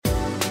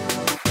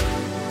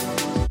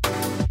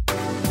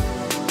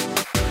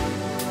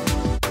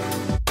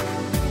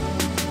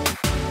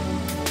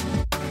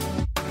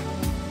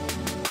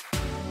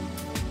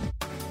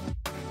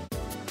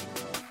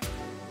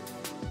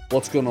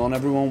What's going on,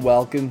 everyone?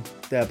 Welcome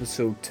to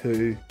episode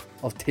 2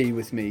 of Tea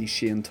With Me,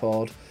 Shane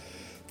Todd.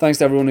 Thanks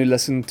to everyone who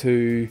listened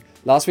to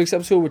last week's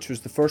episode, which was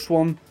the first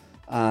one,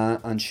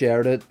 and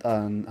shared it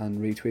and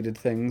retweeted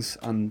things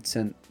and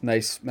sent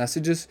nice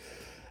messages.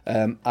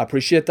 I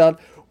appreciate that.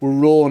 We're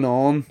rolling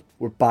on.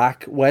 We're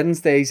back.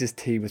 Wednesdays is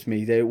Tea With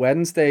Me day.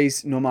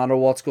 Wednesdays, no matter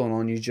what's going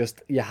on,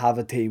 you have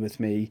a tea with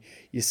me.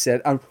 You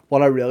sit, and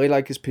what I really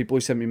like is people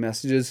who send me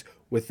messages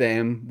with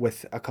them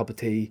with a cup of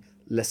tea,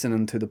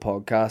 listening to the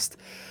podcast.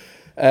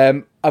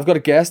 I've got a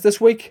guest this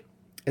week.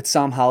 It's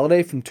Sam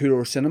Halliday from Two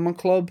Door Cinema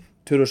Club.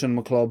 Two Door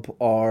Cinema Club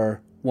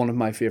are one of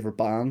my favourite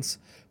bands.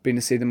 Been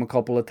to see them a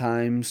couple of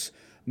times.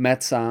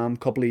 Met Sam a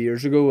couple of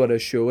years ago at a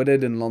show I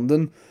did in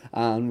London,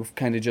 and we've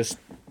kind of just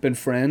been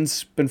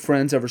friends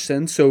ever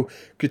since. So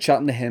good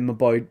chatting to him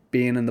about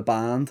being in the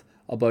band,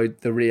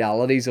 about the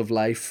realities of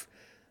life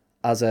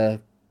as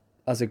a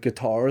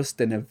guitarist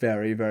in a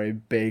very, very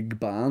big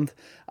band,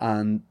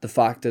 and the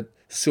fact that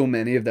so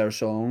many of their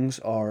songs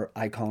are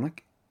iconic.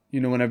 You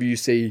know, whenever you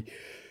see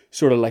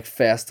sort of like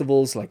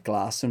festivals like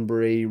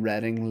Glastonbury,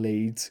 Reading,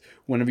 Leeds,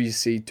 whenever you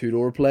see Two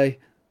Door play,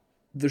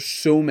 there's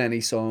so many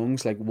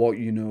songs like What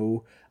You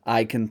Know,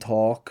 I Can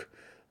Talk,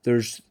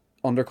 there's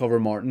Undercover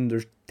Martin,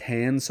 there's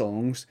 10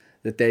 songs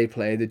that they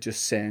play that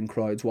just send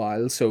crowds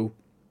wild. So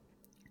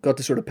got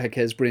to sort of pick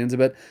his brains a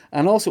bit.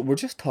 And also, we're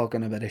just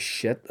talking a bit of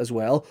shit as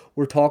well.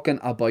 We're talking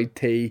about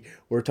tea,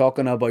 we're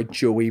talking about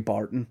Joey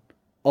Barton,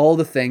 all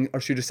the things, or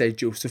should I say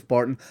Joseph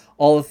Barton,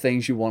 all the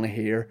things you want to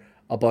hear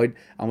about.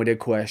 And we did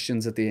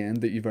questions at the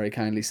end that you very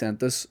kindly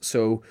sent us.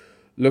 So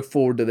look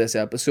forward to this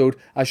episode.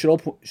 I should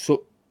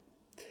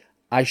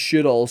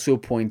also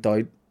point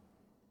out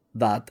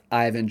that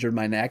I've injured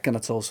my neck, and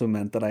it's also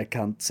meant that I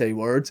can't say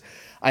words.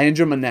 I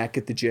injured my neck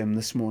at the gym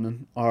this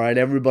morning. Alright,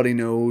 everybody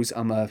knows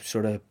I'm a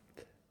sort of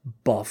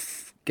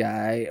buff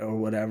guy or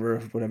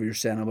whatever you're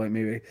saying about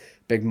me,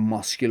 big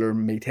muscular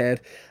meathead.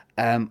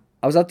 I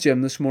was at the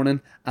gym this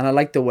morning, and I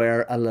like to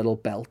wear a little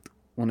belt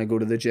when I go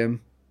to the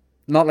gym.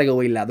 Not like a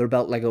wee leather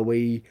belt, like a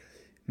wee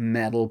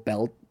metal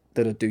belt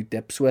that I do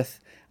dips with.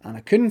 And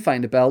I couldn't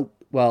find a belt.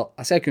 Well,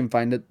 I say I couldn't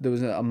find it. There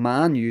was a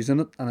man using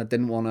it, and I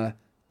didn't want to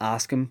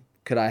ask him,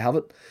 could I have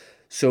it?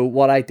 So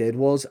what I did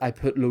was I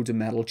put loads of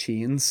metal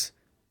chains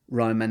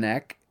around my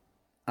neck,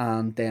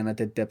 and then I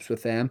did dips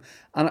with them.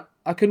 And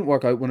I couldn't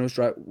work out when I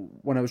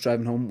was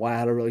driving home why I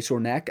had a really sore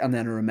neck, and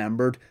then I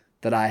remembered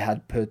that I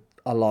had put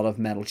a lot of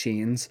metal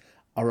chains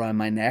around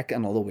my neck,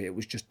 and all the way it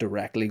was just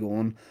directly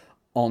going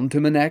onto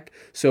my neck.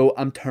 So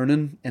I'm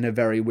turning in a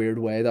very weird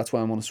way. That's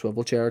why I'm on a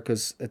swivel chair,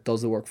 because it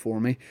does the work for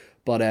me.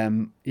 But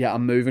yeah,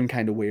 I'm moving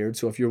kind of weird.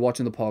 So if you're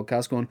watching the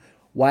podcast going,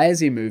 why is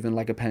he moving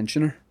like a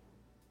pensioner?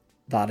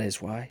 That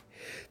is why.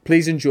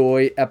 Please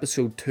enjoy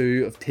episode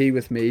 2 of Tea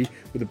With Me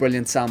with the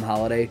brilliant Sam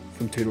Halliday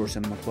from Two Door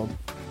Cinema Club.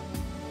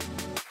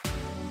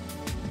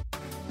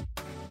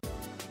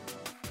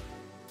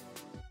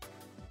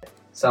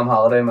 Sam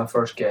Halliday, my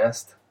first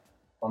guest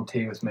on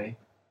Tea With Me.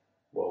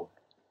 Whoa.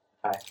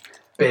 Hi.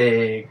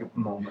 Big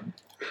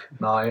moment.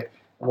 Now,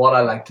 what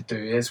I like to do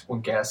is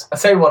when guests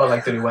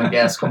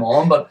come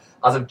on, but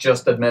as I've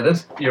just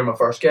admitted, you're my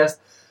first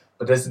guest.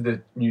 But this is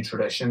the new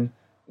tradition.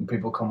 When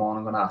people come on,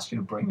 I'm going to ask you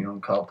to bring your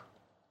own cup.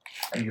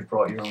 And you've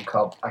brought your own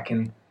cup. I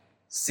can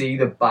see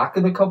the back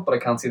of the cup, but I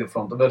can't see the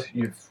front of it.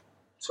 You've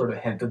sort of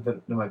hinted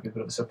that there might be a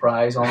bit of a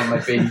surprise on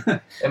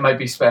it. It might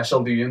be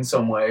special to you in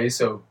some way.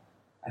 So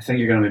I think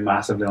you're going to be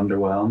massively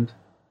underwhelmed.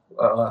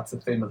 Well, that's the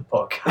theme of the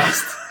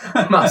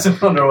podcast. Massive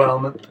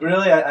underwhelming.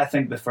 Really, I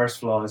think the first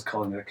flaw is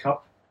calling it a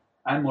cup.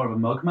 I'm more of a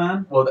mug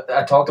man. Well,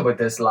 I talked about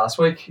this last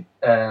week.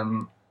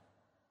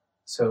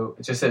 So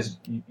it just says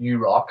you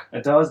rock.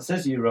 It does. It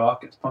says you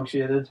rock. It's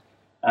punctuated.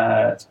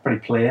 It's pretty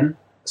plain.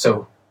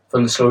 So,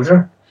 full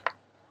disclosure,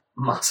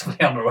 massively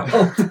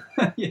underwhelmed.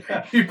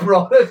 Yeah. You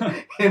brought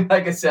it in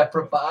like a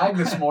separate bag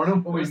this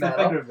morning when we met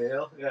big up.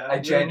 reveal. Yeah, I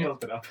genuinely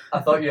built it up. I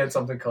thought you had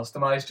something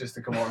customized just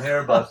to come on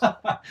here, but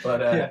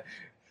Yeah.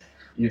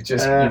 you've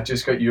just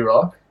got you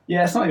rock.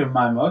 Yeah, it's not even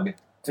my mug.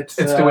 It's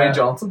Dwayne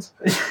Johnson's.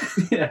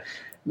 Yeah.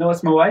 No,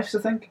 it's my wife's,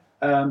 I think.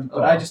 But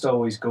Oh. I just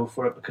always go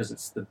for it because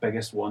it's the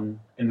biggest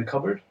one in the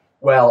cupboard.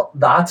 Well,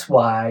 that's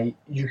why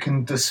you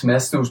can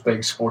dismiss those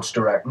big Sports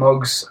Direct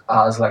mugs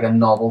as like a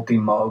novelty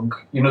mug.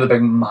 You know, the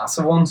big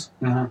massive ones.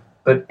 Uh-huh.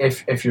 But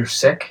if you're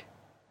sick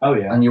Oh,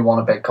 yeah. and you want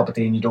a big cup of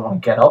tea and you don't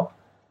want to get up,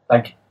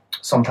 like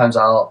sometimes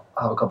I'll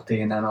have a cup of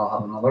tea and then I'll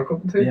have another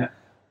cup of tea. Yeah.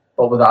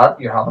 But with that,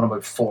 you're having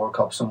about 4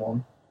 cups in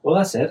one. Well,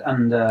 that's it.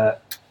 And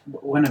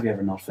when have you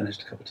ever not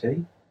finished a cup of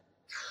tea?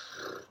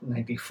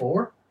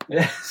 94?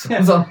 Yeah.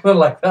 Something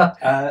like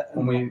that.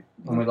 When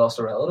When we lost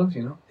a relative,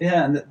 you know.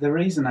 Yeah, and the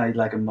reason I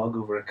like a mug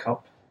over a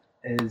cup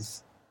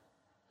is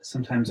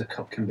sometimes a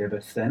cup can be a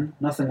bit thin.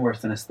 Nothing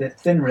worse than a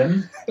thin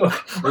rim.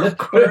 Lip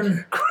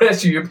burn.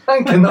 Chris, you're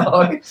banking the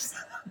house.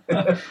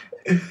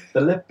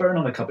 The lip burn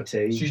on a cup of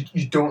tea. So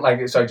you don't like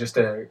it. So just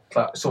to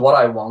so what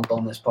I want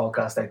on this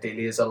podcast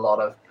ideally is a lot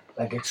of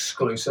like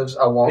exclusives.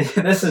 I want.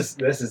 This is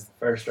the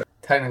first.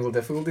 Technical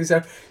difficulties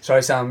there.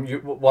 Sorry, Sam.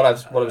 What I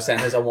was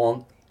saying is I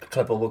want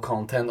clippable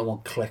content. I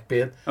want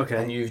clickbait.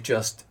 Okay. And you've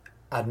just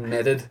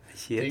admitted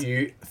hate. that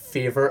you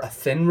favour a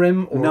thin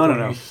rim, or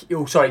No.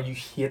 you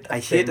hate. I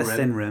hate a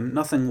thin rim.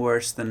 Nothing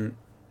worse than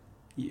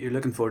you're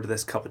looking forward to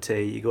this cup of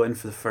tea. You go in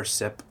for the first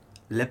sip,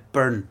 lip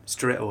burn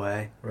straight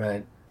away.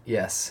 Right.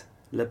 Yes.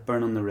 Lip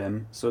burn on the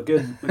rim. So a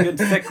good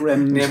thick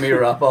rim. Name me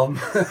your rap album.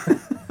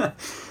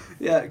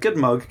 Yeah, good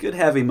mug, good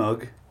heavy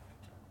mug.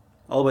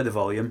 All about the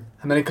volume.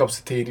 How many cups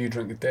of tea do you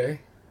drink a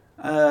day?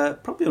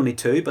 Probably only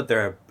 2, but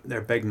they're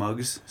big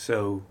mugs.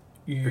 So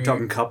you're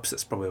talking cups.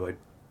 It's probably about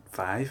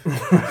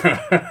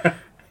 5.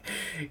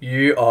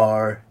 You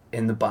are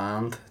in the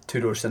band Two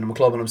Door Cinema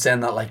Club, and I'm saying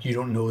that like you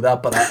don't know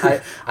that, but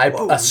I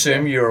Whoa,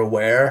 assume you're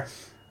aware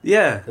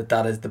Yeah.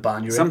 that is the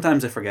band you're in.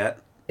 Sometimes I forget.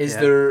 Is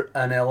there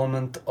an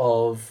element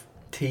of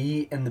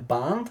tea in the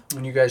band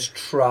when you guys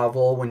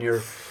travel? When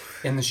you're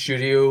in the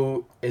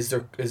studio, is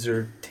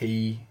there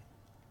tea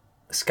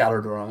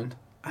scattered around?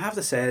 I have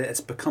to say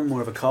it's become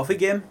more of a coffee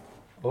game.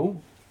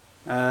 Oh,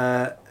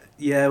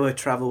 Yeah, we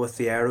travel with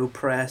the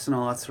AeroPress and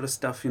all that sort of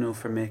stuff,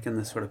 for making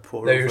the sort of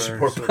pour they're over. your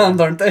support sort band,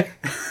 of- aren't they?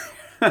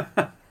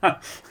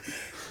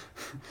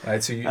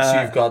 Right, so you've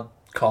got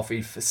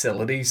coffee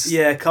facilities.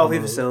 Yeah, coffee on the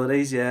road.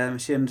 facilities. Yeah, I'm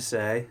ashamed to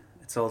say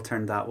it's all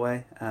turned that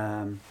way.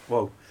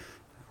 Whoa,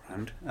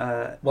 round.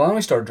 Well, I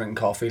only started drinking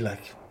coffee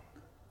like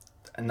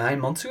 9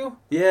 months ago.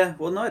 Yeah,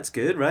 well, no, it's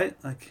good, right?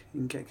 Like you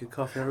can get good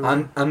coffee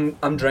everywhere.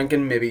 I'm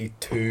drinking maybe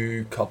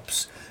 2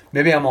 cups.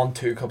 Maybe I'm on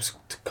 2 cups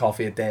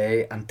coffee a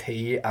day, and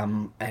tea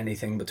I'm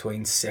anything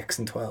between 6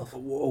 and 12.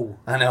 Whoa,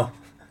 I know.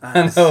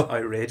 that's know.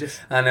 outrageous.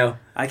 I know.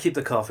 I keep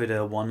the coffee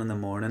to 1 in the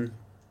morning,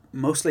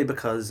 mostly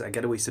because I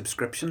get a wee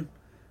subscription,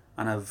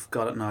 and I've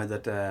got it now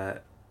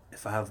that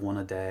if I have one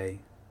a day,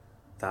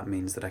 that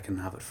means that I can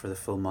have it for the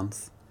full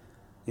month.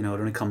 It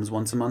only comes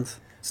once a month.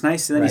 It's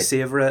nice, and then you Right.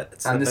 savour it.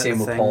 It's And a the bit same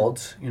of a with thing.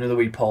 pods. You know the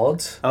wee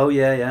pods? Oh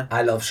yeah, yeah.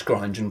 I love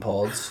scrounging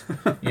pods.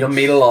 You'll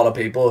meet a lot of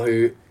people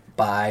who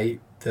buy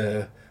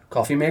the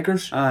coffee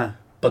makers,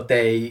 but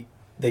they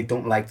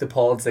don't like the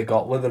pods they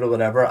got with it or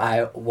whatever.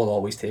 I will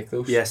always take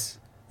those. Yes,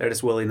 they're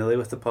just willy-nilly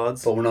with the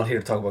pods. But we're not here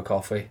to talk about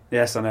coffee.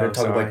 Yes, I know. We're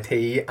talking sorry. about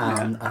tea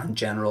and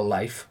general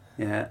life.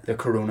 Yeah. The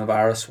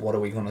coronavirus, what are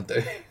we going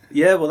to do?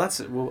 Yeah,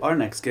 well, our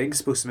next gig's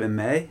supposed to be in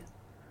May.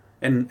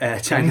 In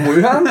China. In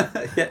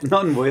Wuhan? Yeah,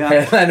 not in Wuhan.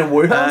 Headline in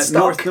Wuhan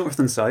stock? North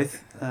and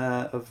south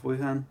of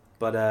Wuhan.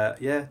 But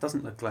yeah, it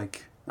doesn't look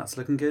like that's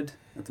looking good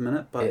at the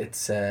minute. But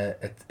It's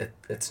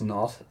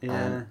not. Yeah.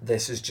 And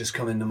this has just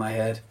come into my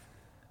head.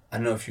 I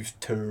don't know if you've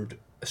toured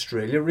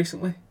Australia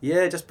recently.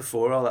 yeah, just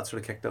before all that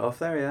sort of kicked off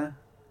there, yeah.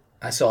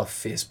 I saw a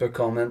Facebook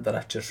comment that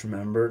I just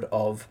remembered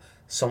of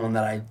someone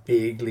that I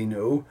vaguely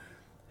know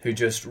who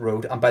just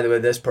wrote, and by the way,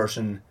 this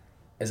person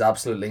is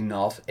absolutely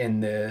not in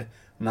the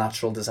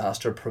natural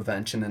disaster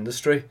prevention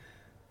industry,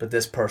 but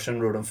this person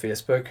wrote on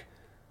Facebook,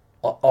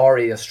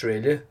 RE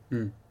Australia,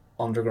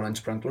 underground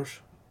sprinklers.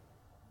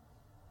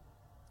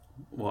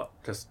 What?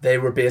 Just They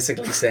were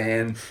basically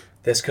saying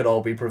this could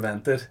all be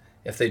prevented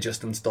if they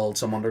just installed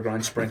some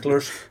underground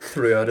sprinklers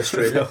throughout the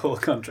Australia. whole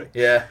country.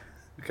 Yeah,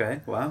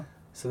 Okay, wow.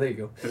 so there you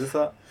go. Who'd have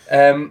thought?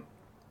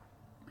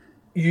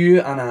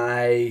 You and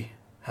I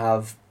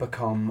have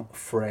become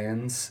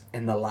friends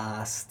in the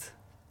last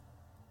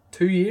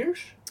 2 years.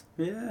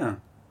 Yeah.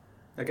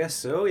 I guess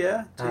so,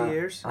 yeah. 2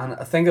 years. And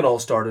I think it all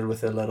started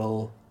with a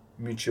little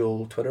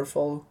mutual Twitter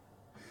follow.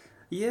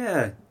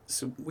 Yeah.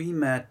 So we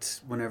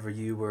met whenever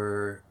you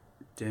were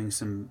doing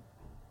some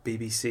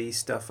BBC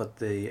stuff at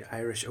the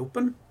Irish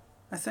Open,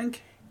 I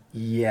think.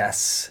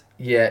 Yes.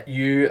 Yeah,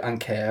 you and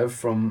Kev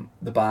from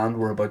the band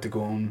were about to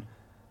go and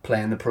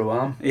play in the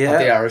Pro-Am Yeah. at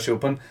the Irish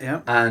Open,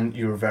 Yeah. and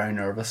you were very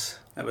nervous.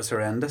 It was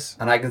horrendous.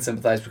 And I can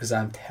sympathise because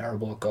I'm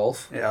terrible at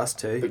golf. Yeah, us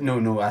too. But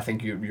no, I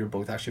think you're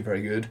both actually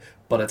very good.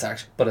 But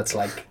it's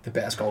like the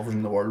best golfers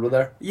in the world were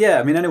there. Yeah,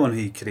 I mean, anyone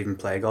who could even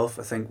play golf,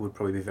 I think, would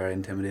probably be very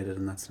intimidated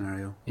in that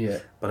scenario. Yeah.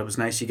 But it was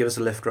nice. You give us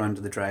a lift round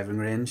to the driving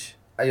range.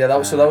 Yeah, that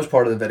was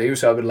part of the video.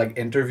 So I would like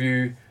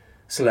interview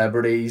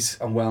celebrities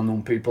and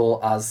well-known people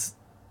as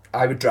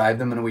I would drive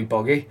them in a wee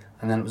buggy,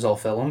 and then it was all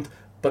filmed.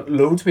 But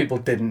loads of people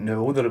didn't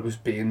know that it was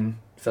being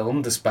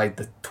filmed, despite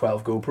the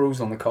 12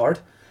 GoPros on the card.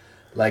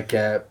 Like,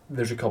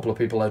 there's a couple of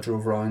people I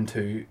drove around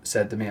who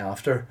said to me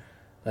after,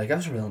 like, I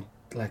was real,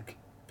 like,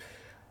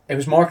 it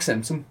was Mark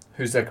Simpson,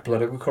 who's like a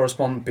political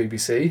correspondent at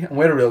BBC, and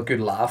we had a real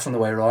good laugh on the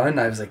way around. And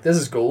I was like, this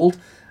is gold.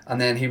 And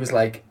then he was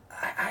like,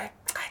 I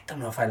don't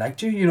know if I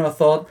liked you. I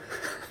thought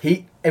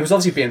it was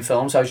obviously being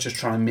filmed, so I was just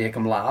trying to make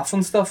him laugh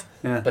and stuff.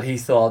 Yeah. But he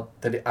thought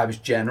that I was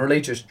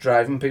generally just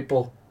driving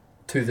people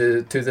to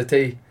the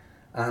tee,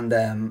 and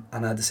I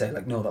had to say,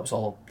 like, no, that was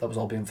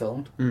all being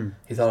filmed.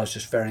 He thought I was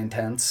just very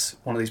intense,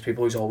 one of these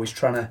people who's always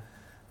trying to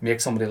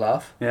make somebody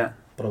laugh, Yeah.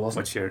 but I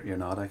wasn't. Which you're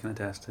not, I can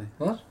attest to.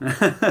 What?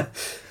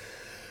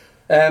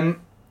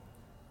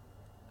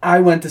 I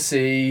went to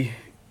see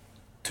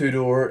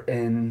Tudor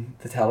in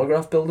the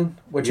Telegraph building,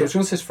 which I was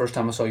going to say is the first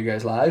time I saw you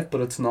guys live,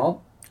 but it's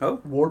not. Oh.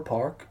 Ward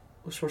Park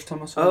was the first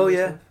time I saw Oh, you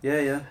guys yeah.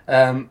 live. Yeah,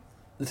 yeah.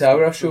 The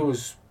Telegraph show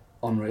was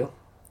unreal.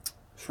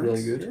 It's really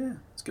Nice. good. Yeah,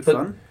 it's good But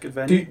fun. Good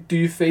venue. Do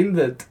you feel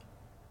that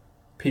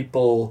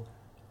people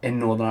in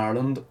Northern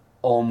Ireland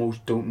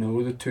almost don't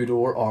know that Two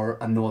Door are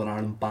a Northern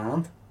Ireland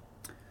band.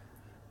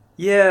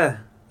 Yeah,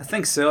 I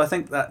think so. I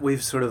think that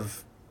we've sort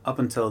of, up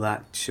until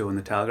that show in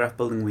the Telegraph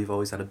building, we've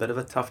always had a bit of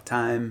a tough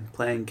time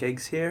playing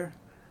gigs here.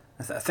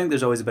 I think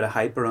there's always a bit of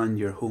hype around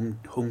your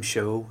home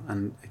show,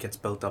 and it gets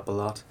built up a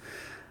lot.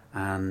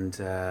 And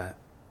I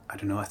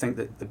don't know, I think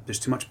that there's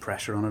too much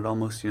pressure on it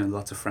almost. You know,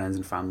 lots of friends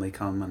and family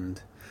come,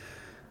 and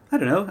I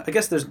don't know, I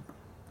guess there's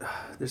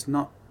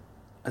not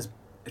as...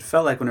 It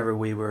felt like whenever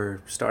we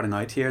were starting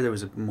out here, there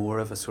was more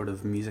of a sort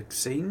of music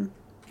scene.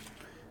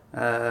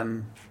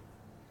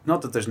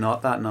 Not that there's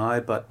not that now,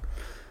 but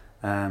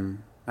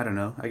I don't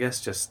know. I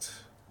guess just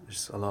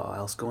there's a lot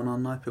else going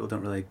on now. People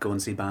don't really go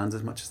and see bands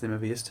as much as they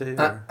maybe used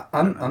to.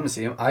 I'm the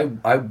same. I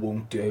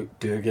won't do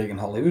a gig in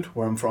Hollywood,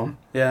 where I'm from.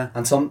 Yeah.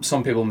 And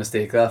some people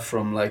mistake that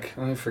from like,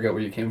 I forget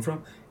where you came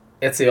from.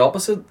 It's the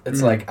opposite.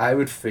 It's like I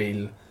would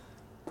feel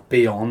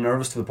beyond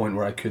nervous to the point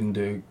where I couldn't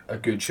do a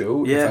good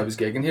show if I was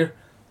gigging here.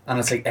 And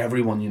it's like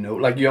everyone you know.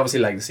 Like, you obviously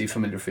like to see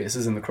familiar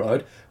faces in the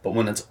crowd, but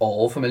when it's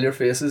all familiar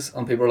faces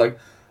and people are like,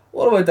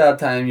 what about that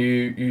time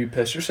you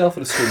pissed yourself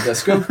at a school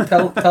disco?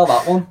 Tell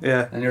that one.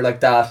 Yeah. And you're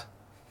like, Dad,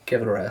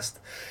 give it a rest.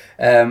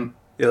 Yeah,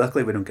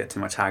 luckily we don't get too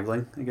much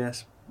haggling, I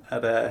guess.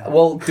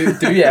 Well, do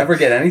you ever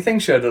get anything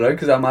shouted out?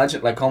 Because I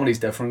imagine, like, comedy's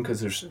different because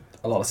there's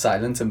a lot of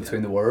silence in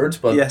between the words,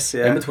 but yes,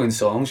 yeah. In between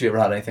songs, you ever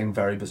had anything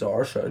very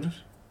bizarre shouted?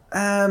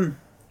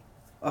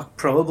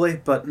 Probably,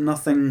 but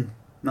nothing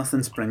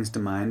springs to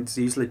mind. It's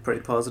usually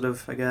pretty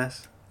positive, I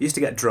guess. Used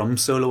to get drum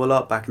solo a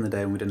lot back in the day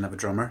when we didn't have a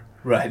drummer,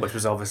 right? Which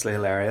was obviously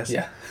hilarious.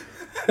 Yeah.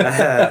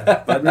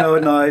 But no,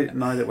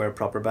 now that we're a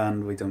proper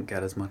band, we don't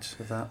get as much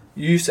of that.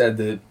 You said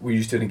that we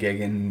used to do a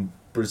gig in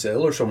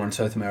Brazil or somewhere in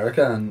South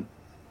America, and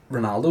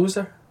Ronaldo was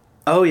there.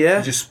 Oh yeah.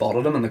 You just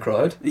spotted him in the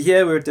crowd.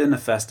 Yeah, we were doing a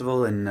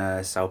festival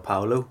in Sao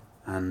Paulo,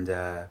 and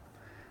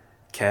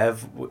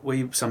Kev,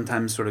 we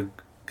sometimes sort of,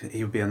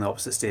 he would be on the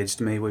opposite stage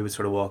to me. We would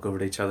sort of walk over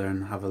to each other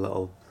and have a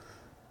little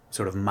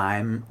sort of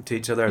mime to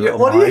each other. Yeah,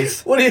 what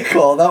do you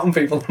call that when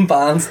people in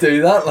bands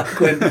do that? Like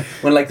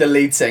when like the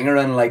lead singer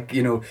and like,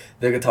 you know,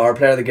 the guitar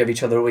player, they give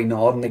each other a wee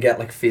nod and they get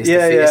like face to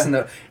face.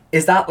 And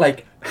is that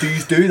like, do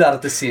you do that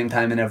at the same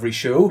time in every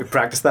show? We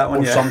practice that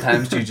one. Or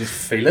sometimes do you just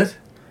feel it?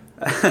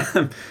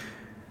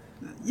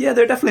 Yeah,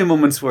 there are definitely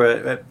moments where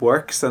it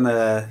works, and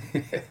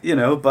you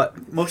know,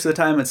 but most of the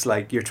time it's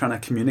like you're trying to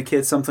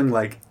communicate something,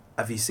 like,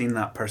 have you seen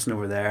that person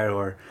over there,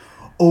 or...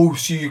 Oh,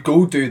 so you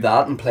go do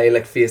that and play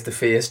like face to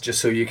face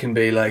just so you can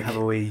be like... Have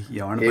a wee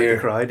yarn about the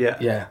crowd, yeah.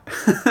 Yeah.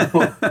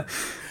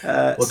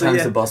 What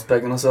time's the bus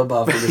picking us up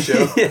after the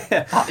show?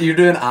 Yeah. You're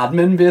doing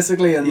admin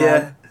basically,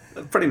 and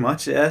pretty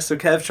much, yeah. So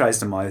Kev tries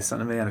to mouth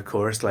something to me, and of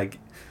course, like,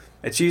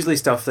 it's usually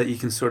stuff that you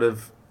can sort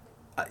of,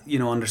 you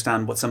know,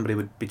 understand what somebody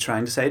would be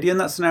trying to say to you in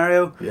that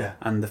scenario. Yeah.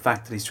 And the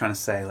fact that he's trying to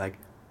say, like,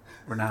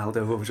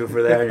 Ronaldo was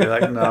over there, you're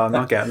like, no, I'm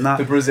not getting that.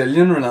 The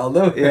Brazilian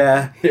Ronaldo?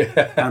 Yeah.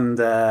 Yeah.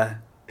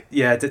 And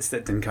yeah, it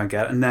didn't quite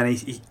get it. And then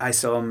I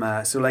saw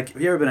him, so like,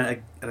 have you ever been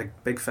at a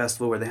big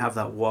festival where they have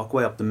that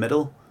walkway up the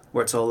middle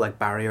where it's all like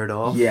barriered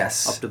off?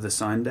 Yes. Up to the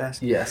sound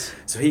desk? Yes.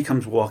 So he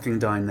comes walking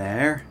down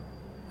there,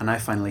 and I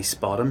finally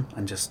spot him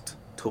and just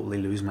totally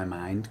lose my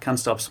mind. Can't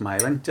stop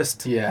smiling.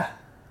 Just...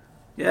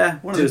 Yeah,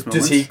 one of those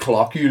moments. Does he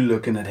clock you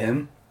looking at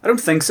him? I don't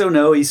think so,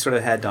 no. He's sort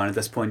of head down at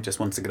this point, just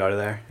wants to get out of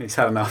there. He's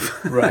had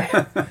enough.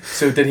 Right.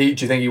 So do you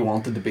think he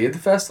wanted to be at the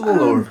festival,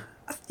 or...?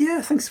 Yeah,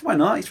 I think so. Why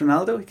not? He's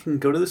Ronaldo. He can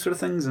go to those sort of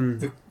things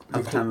and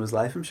have the time of his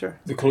life, I'm sure.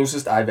 The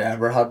closest I've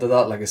ever had to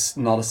that, like, it's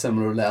not a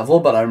similar level,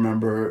 but I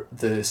remember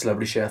the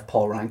celebrity chef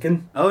Paul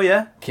Rankin. Oh,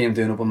 yeah? Came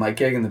doing up on my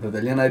gig in the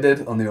pavilion I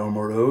did on the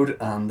Ormore Road,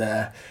 and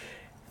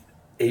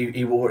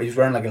he was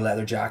wearing like a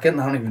leather jacket,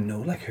 and I don't even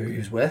know like who he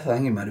was with. I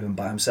think he might have been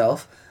by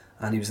himself,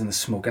 and he was in the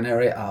smoking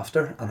area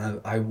after,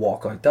 and I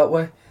walk out that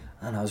way,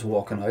 and I was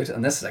walking out,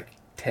 and this is like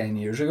 10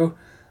 years ago,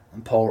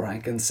 and Paul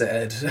Rankin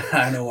said,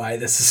 I know why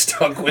this has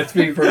stuck with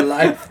me for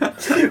life,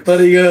 but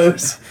he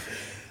goes,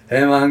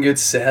 hey man, good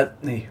set,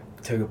 and he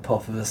took a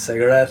puff of a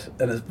cigarette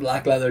in his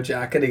black leather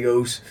jacket. He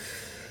goes,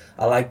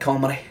 I like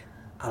comedy,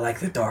 I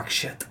like the dark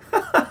shit.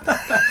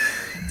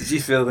 Did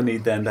you feel the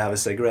need then to have a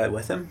cigarette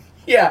with him?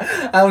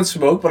 Yeah, I don't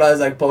smoke, but I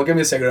was like, Paul, give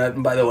me a cigarette,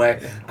 and by the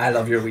way, I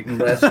love your wheaten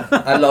bread.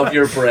 I love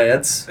your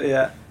breads.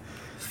 Yeah.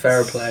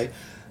 Fair play.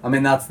 I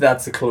mean, that's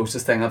the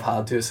closest thing I've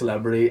had to a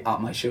celebrity at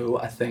my show,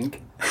 I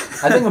think.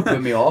 I think it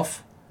put me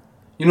off.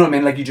 You know what I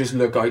mean? Like, you just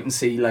look out and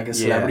see like a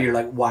celebrity, you're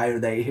like, why are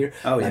they here?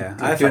 Oh, like, yeah.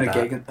 I've doing had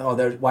a gig,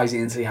 and, why is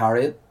Ainsley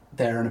Harriott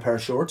there in a pair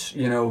of shorts?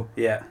 You know?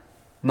 Yeah.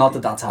 Not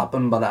that that's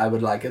happened, but I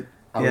would like it.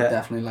 I would Yeah.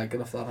 definitely like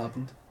it if that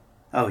happened.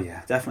 Oh,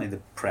 yeah. Definitely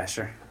the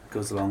pressure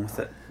goes along with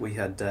it. We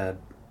had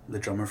the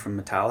drummer from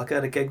Metallica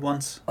at a gig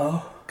once.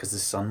 Oh. Because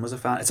his son was a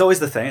fan. It's always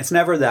the thing. It's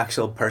never the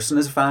actual person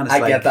is a fan. It's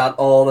I get that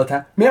all the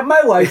time.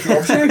 My wife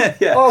loves you.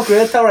 Yeah. Oh,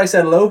 great. Tell her I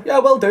said hello. Yeah,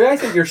 will do. I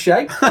think you're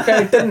shy.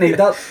 Okay, didn't need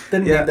that.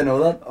 Didn't need to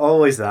know that.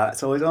 Always that.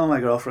 It's always, my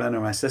girlfriend or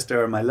my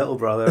sister or my little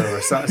brother or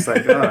something. It's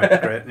like, oh,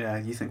 great. Yeah,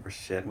 you think we're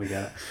shit. We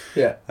get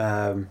it.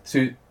 Yeah.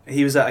 So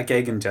he was at a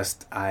gig and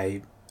just,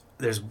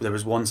 there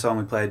was one song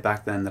we played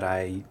back then that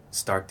I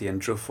start the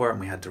intro for, and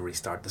we had to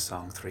restart the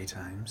song 3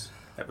 times.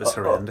 It was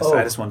horrendous.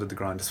 I just wanted the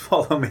ground to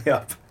swallow me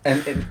up.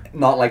 And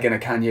not like in a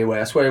Kanye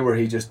West way where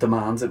he just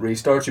demands it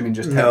restarts. You mean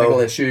just technical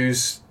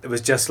issues? It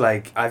was just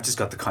like, I've just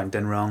got the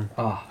countdown wrong.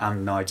 Oh.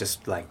 I'm now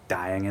just like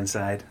dying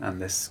inside,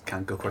 and this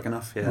can't go quick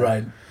enough. Yeah.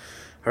 Right.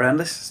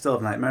 Horrendous. Still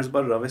have nightmares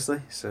about it,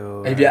 obviously.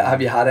 So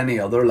have you had any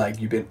other,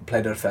 like, you've been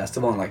played at a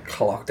festival and like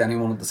clocked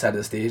anyone at the side of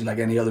the stage, like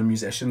any other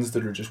musicians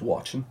that are just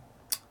watching?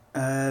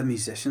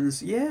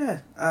 Musicians,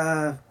 yeah.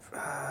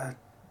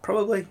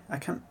 Probably. I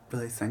can't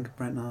really think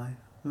right now.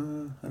 I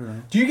don't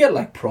know. Do you get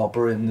like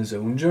proper in the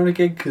zone during a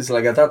gig? Because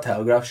like at that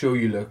Telegraph show,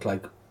 you look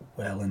like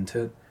well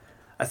into it.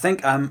 I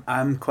think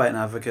I'm quite an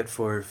advocate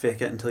for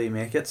fake it until you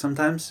make it.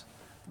 Sometimes,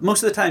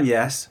 most of the time,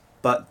 yes.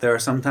 But there are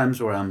some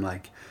times where I'm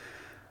like,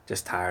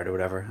 just tired or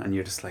whatever, and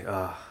you're just like,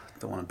 oh,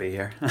 don't want to be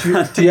here.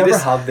 Do you ever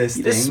have this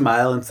you thing? Just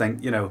smile and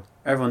think,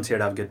 everyone's here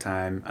to have a good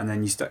time, and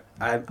then you start.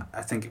 I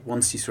think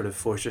once you sort of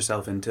force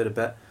yourself into it a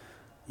bit,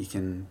 you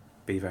can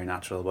be very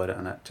natural about it,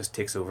 and it just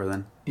takes over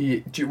then.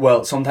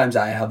 Well, sometimes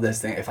I have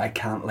this thing, if I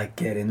can't like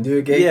get into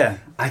a gig,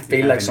 I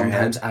feel like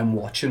sometimes I'm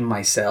watching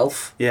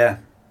myself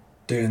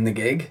doing the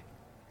gig.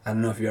 I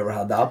don't know if you ever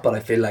had that, but I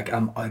feel like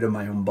I'm out of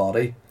my own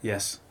body.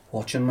 Yes.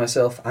 Watching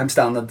myself. I'm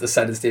standing at the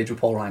side of the stage with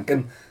Paul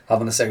Rankin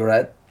having a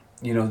cigarette.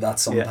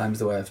 That's sometimes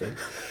the way I feel.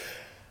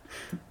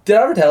 Did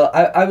I ever tell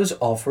I was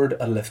offered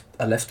a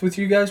lift with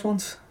you guys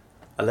once?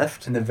 A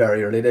lift? In the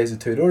very early days of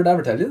Two Door. Did I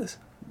ever tell you this?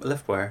 A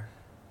lift where?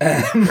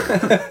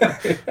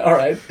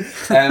 Alright.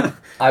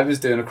 I was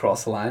doing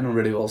Across the Line on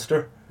Radio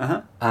Ulster.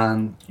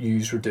 And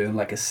yous were doing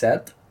like a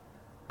set,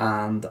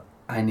 and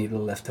I needed a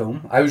lift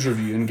home. I was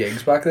reviewing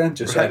gigs back then,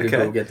 just so I could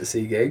go get to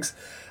see gigs.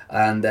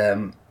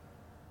 And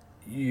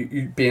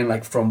you being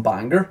like from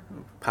Bangor,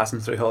 passing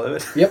through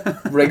Hollywood. Yep.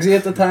 Riggsy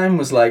at the time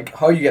was like,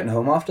 how are you getting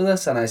home after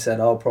this? And I said,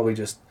 I'll probably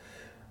just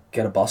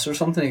get a bus or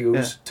something. He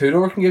goes, Two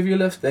Door can give you a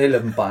lift. They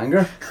live in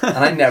Bangor. And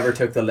I never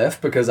took the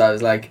lift because I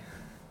was like,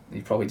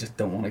 you probably just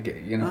don't want to get,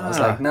 I was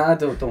like, nah, I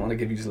don't want to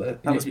give you a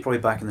lift. That was probably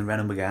back in the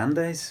Renault Megane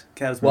days.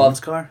 Kev's mum's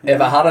car.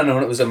 If I had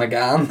known it was a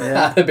Megane,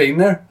 I'd have been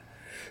there.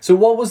 So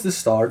what was the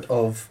start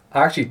of,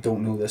 I actually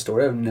don't know this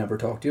story, I've never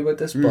talked to you about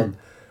this, but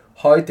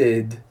how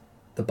did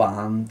the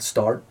band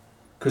start?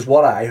 Because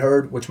what I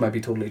heard, which might be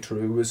totally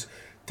true, was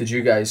did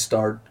you guys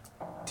go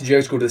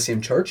to the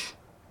same church?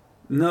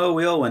 No,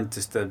 we all went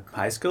just to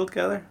high school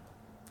together,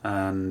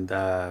 and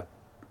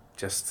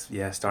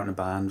starting a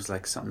band was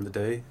like something to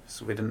do.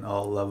 So we didn't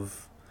all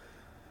love,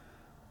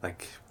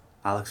 like,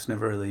 Alex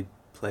never really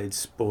played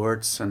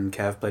sports, and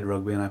Kev played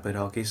rugby, and I played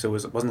hockey. So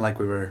it wasn't like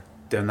we were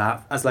doing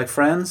that as like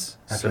friends.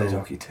 I played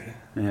hockey too.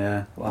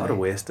 Yeah, what a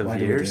waste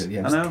of years. Yeah,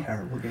 it was a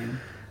terrible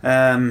game.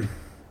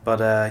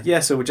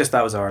 So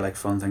that was our like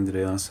fun thing to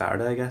do on a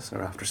Saturday, I guess,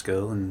 or after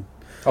school. And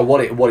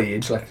what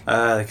age like?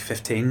 Like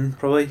 15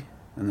 probably,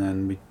 and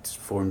then we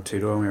formed Two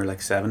Door when we were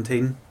like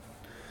 17.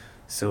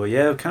 So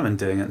yeah, we've kind of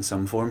been doing it in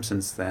some form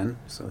since then.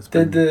 So it's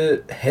did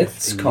the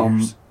hits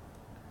come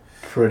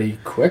pretty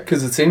quick?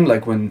 Because it seemed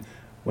like when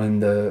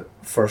the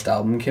first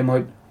album came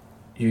out,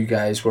 you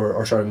guys were,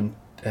 when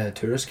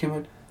Tourist came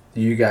out,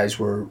 you guys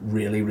were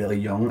really, really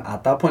young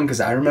at that point. Because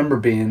I remember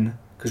being,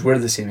 because we're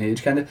the same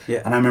age kind of,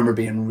 and I remember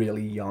being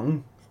really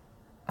young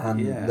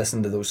and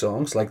listening to those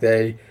songs. Like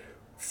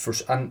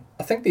and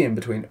I think the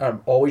In-Between, I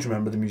always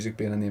remember the music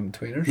being in the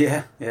In-Betweeners.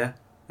 Yeah.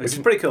 Which is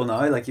pretty cool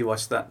now. Like you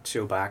watch that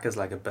show back as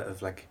like a bit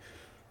of like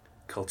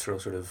cultural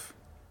sort of,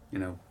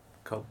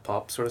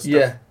 pop sort of stuff.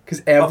 Yeah,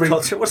 because pop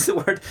culture. What's the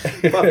word?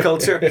 Pop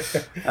culture.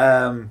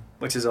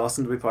 Which is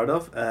awesome to be part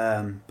of.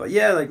 But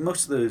yeah, like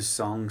most of those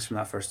songs from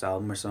that first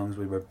album are songs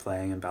we were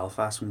playing in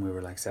Belfast when we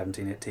were like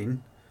 17,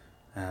 18.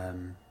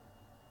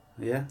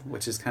 Yeah,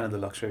 which is kind of the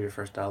luxury of your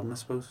first album, I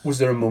suppose. Was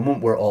there a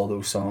moment where all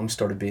those songs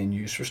started being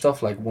used for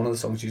stuff? Like one of the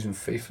songs used in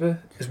FIFA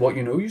is What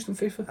You Know used in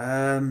FIFA?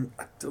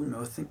 I don't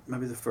know. I think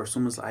maybe the first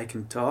one was I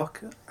Can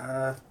Talk.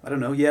 I don't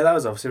know. Yeah, that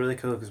was obviously really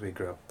cool because we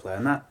grew up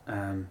playing that.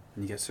 And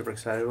you get super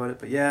excited about it.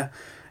 But yeah,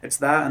 it's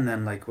that, and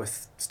then like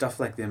with stuff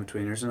like the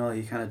In-Betweeners and all,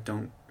 you kind of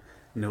don't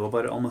know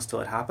about it almost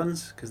till it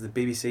happens because the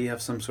BBC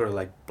have some sort of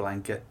like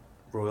blanket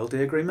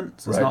royalty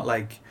agreement. So it's not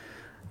like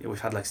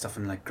we've had like stuff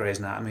in like Grey's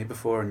Anatomy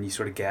before, and you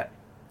sort of get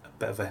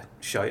bit of a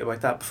shout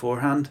about that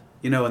beforehand,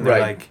 and they're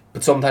like,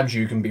 but sometimes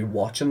you can be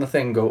watching the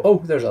thing and go, oh,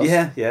 there's us.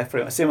 Yeah,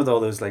 pretty much. Same with all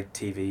those like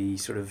TV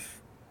sort of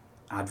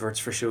adverts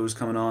for shows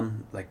coming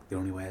on, like The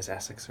Only Way Is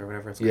Essex or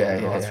whatever it's called,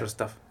 all that sort of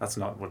stuff. That's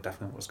not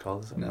definitely what it's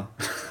called, is it? No.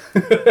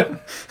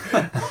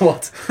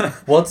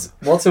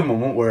 What's a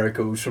moment where it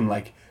goes from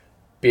like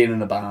being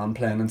in a band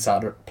playing on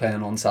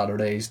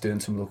Saturdays, doing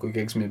some local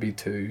gigs, maybe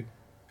to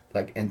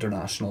like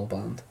international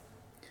band?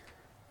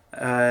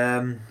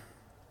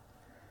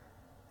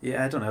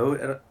 Yeah, I don't know.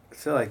 I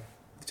feel like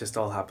it just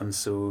all happened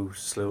so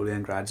slowly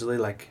and gradually.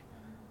 Like,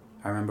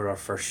 I remember our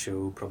first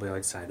show probably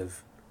outside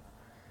of...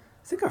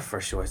 I think our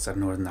first show outside of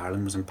Northern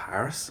Ireland was in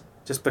Paris.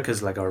 Just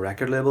because, like, our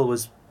record label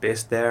was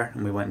based there,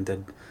 and we went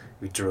and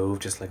we drove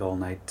just, like, all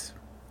night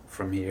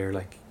from here,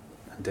 like,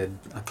 and did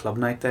a club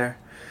night there.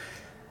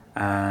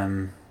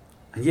 And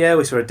And yeah,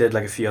 we sort of did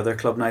like a few other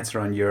club nights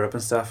around Europe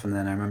and stuff, and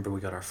then I remember we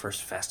got our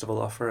first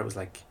festival offer. It was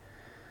like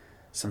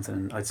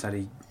something outside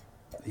of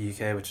the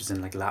UK, which was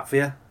in like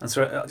Latvia, and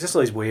sort of just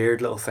all these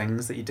weird little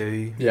things that you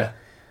do. Yeah.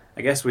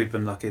 I guess we've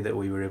been lucky that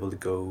we were able to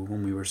go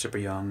when we were super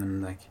young,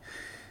 and like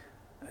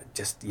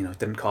just it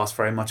didn't cost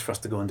very much for us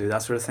to go and do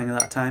that sort of thing at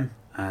that time,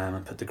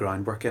 and put the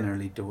groundwork in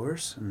early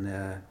doors,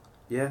 and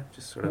yeah,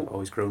 just sort of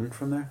always grown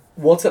from there.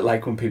 What's it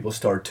like when people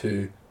start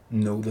to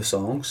know the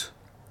songs?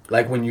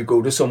 Like when you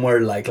go to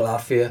somewhere like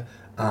Latvia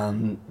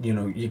and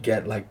you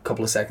get like a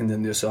couple of seconds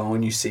into a song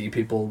and you see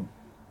people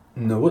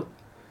know it.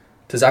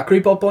 Does that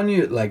creep up on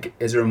you? Like,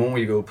 is there a moment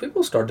where you go,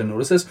 people start to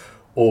notice this,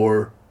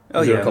 or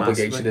was there a couple of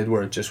gigs you did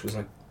where it just was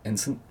like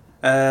instant?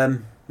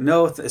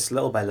 No, it's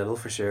little by little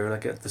for sure.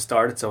 Like at the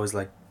start, it's always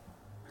like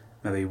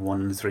maybe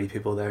 1 in 3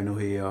 people there know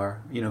who you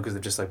are. Because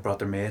they've just like brought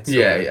their mates.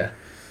 Yeah.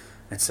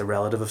 It's a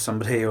relative of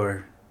somebody,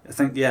 or I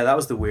think that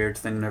was the weird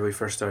thing whenever we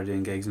first started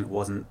doing gigs, and it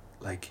wasn't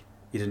like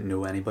you didn't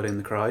know anybody in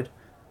the crowd,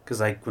 because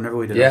like whenever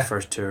we did our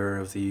first tour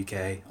of the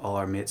UK, all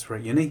our mates were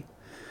at uni,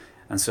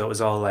 and so it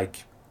was all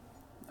like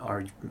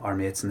our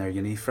mates and their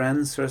uni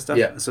friends sort of stuff.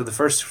 Yeah. So the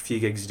first few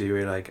gigs you do,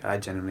 you're like, I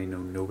genuinely know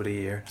nobody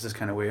here. This is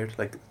kind of weird.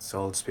 Like it's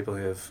all just people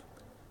who have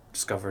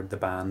discovered the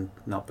band,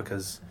 not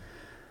because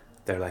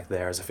they're like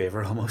there as a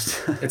favour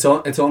almost. It's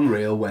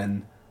unreal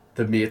when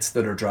the mates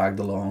that are dragged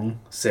along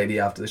say to you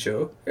after the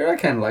show, I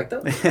kind of like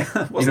that.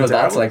 Yeah,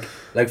 that's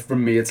like for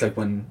me, it's like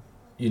when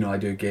I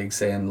do a gig,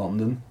 say in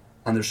London,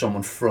 and there's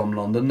someone from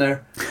London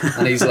there,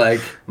 and he's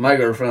like, my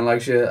girlfriend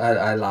likes you.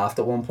 I laughed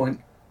at one point.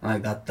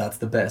 Like that's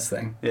the best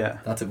thing. Yeah,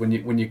 that's it. When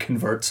you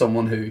convert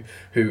someone who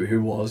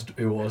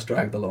was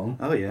dragged along.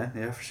 Oh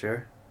yeah, for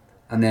sure.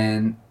 And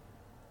then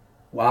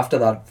after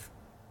that,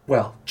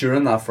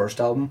 during that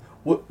first album,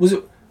 was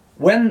it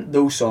when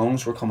those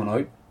songs were coming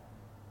out?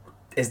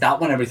 Is that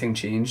when everything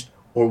changed,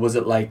 or was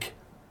it like?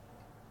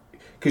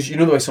 Because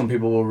the way some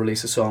people will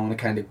release a song and it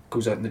kind of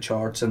goes out in the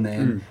charts, and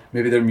then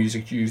maybe their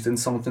music used in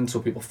something, so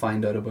people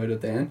find out about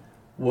it then.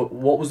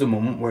 What was the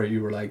moment where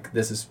you were like,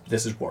 this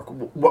is work?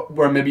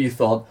 Where maybe you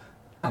thought,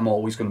 I'm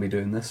always going to be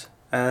doing this?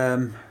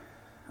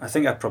 I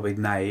think I probably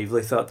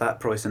naively thought that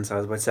probably since I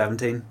was about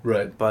 17.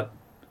 Right. But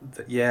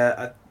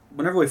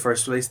whenever we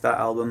first released that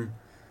album,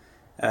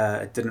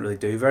 it didn't really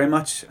do very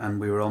much, and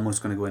we were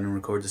almost going to go in and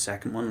record the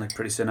second one like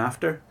pretty soon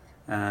after.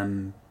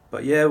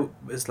 But yeah, it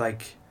was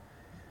like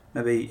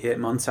maybe 8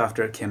 months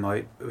after it came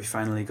out, we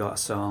finally got a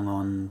song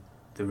on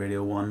the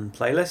Radio 1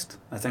 playlist.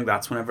 I think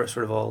that's whenever it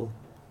sort of all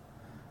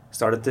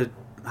started to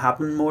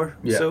happen more.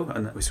 Yeah. So,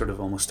 and we sort of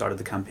almost started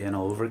the campaign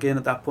all over again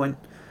at that point.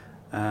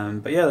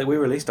 But yeah, like we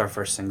released our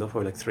first single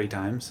probably like 3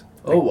 times.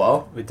 Oh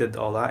wow! We did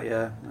all that,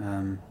 yeah.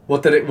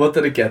 What did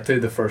it get to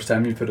the first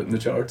time you put it in the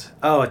charts?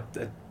 Oh,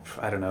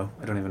 I don't know.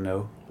 I don't even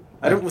know.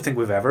 I don't think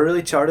we've ever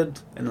really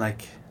charted in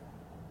like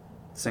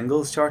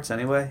singles charts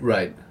anyway.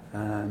 Right.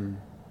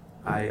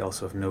 I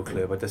also have no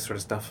clue about this sort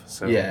of stuff.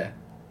 So yeah,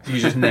 you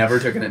just never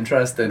took an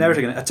interest in.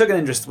 I took an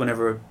interest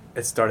whenever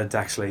it started to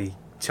actually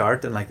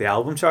chart in like the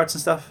album charts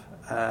and stuff.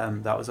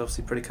 That was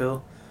obviously pretty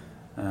cool.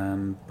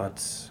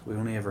 But we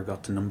only ever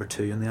got to number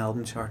 2 in the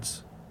album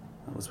charts.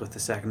 That was with the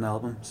second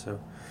album. So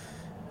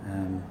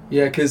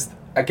yeah, because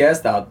I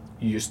guess that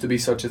used to be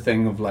such a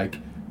thing of like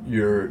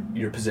your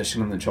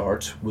position in the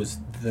charts was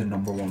the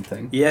number one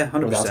thing. Yeah,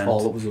 100%. That's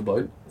all it was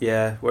about.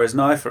 Yeah, whereas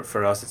now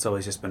for us it's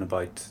always just been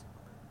about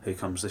who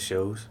comes to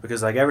shows,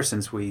 because like ever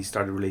since we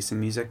started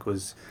releasing music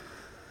was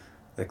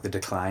like the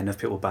decline of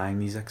people buying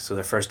music. So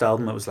their first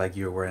album, it was like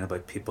you were worrying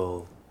about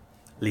people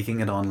leaking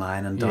it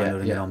online and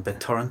downloading it on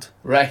BitTorrent.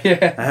 Right,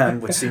 yeah.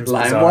 Which seems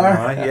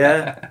bizarre now.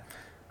 Yeah.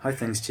 How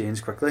things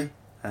change quickly.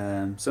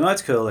 So now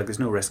it's cool, like there's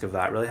no risk of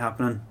that really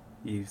happening,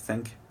 you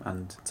think,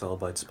 and it's all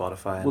about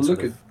Spotify and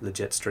sort of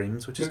legit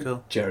streams, which is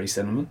cool. Jerry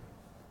Cinnamon,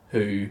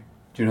 who...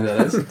 Do you know who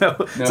that is?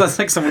 No. Sounds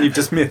like someone you've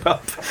just made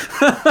up.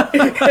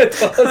 It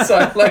does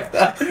sound like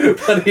that,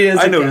 but he is.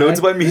 I know loads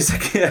about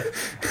music. Yeah.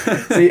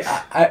 See,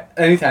 I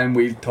anytime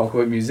we talk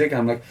about music,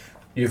 I'm like,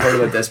 you've heard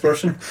about this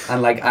person,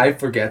 and like I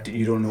forget that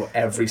you don't know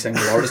every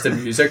single artist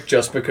in music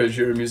just because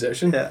you're a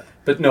musician. Yeah.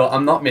 But no,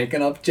 I'm not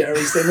making up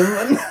Jerry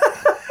Cinnamon.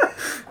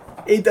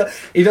 He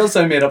does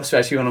sound made up,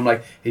 especially when I'm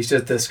like, he's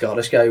just this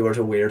Scottish guy who wears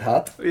a weird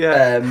hat.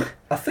 Yeah.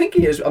 I think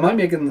he is. Am I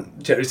making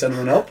Jerry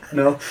Cinnamon up?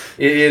 No,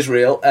 he is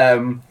real.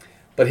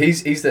 But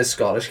he's this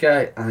Scottish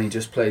guy, and he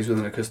just plays with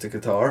an acoustic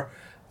guitar,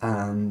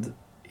 and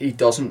he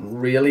doesn't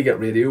really get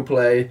radio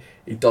play.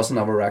 He doesn't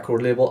have a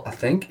record label. I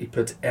think he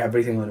puts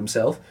everything out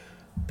himself.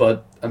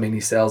 But I mean, he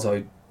sells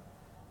out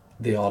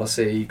the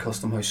Odyssey,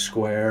 Custom House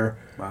Square.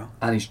 Wow.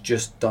 And he's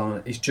just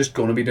going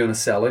to be doing a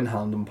sell in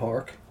Hampden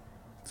Park.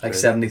 That's like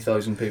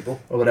 70,000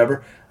 people or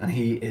whatever, and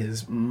he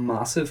is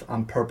massive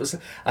and purposely.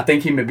 I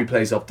think he maybe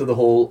plays up to the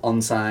whole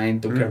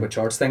unsigned, don't care about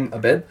charts thing a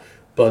bit.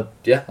 But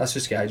yeah, that's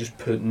just a guy just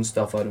putting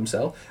stuff out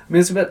himself. I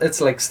mean, it's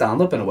like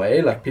stand up in a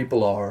way. Like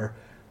people are,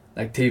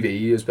 like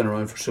TV has been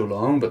around for so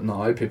long, but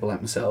now people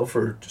like myself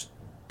are just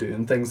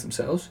doing things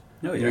themselves.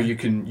 Oh, yeah. You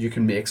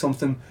can make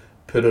something,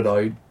 put it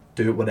out,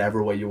 do it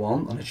whatever way you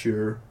want, and it's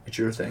your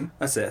thing.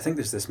 That's it. I think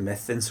there's this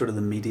myth in sort of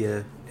the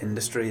media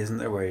industry, isn't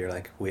there, where you're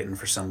like waiting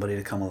for somebody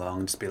to come along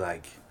and just be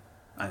like,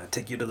 I'm gonna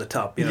take you to the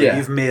top. You know, Yeah.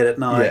 you've made it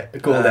now. Yeah, a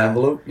gold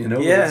envelope, you know.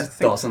 Yeah, It just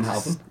doesn't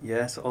happen.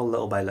 Yeah, it's all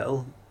little by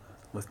little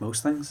with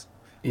most things.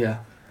 Yeah.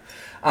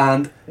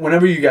 And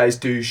whenever you guys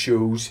do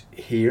shows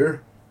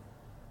here,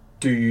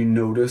 do you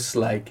notice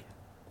like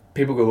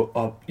people go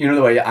up? You know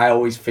the way I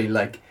always feel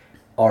like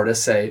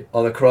artists say,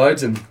 "Oh, the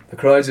crowds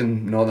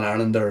in Northern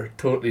Ireland are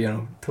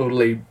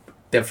totally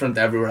different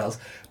to everywhere else."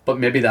 But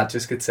maybe that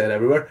just gets said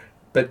everywhere.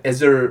 But is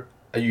there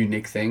a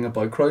unique thing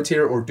about crowds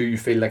here, or do you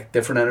feel like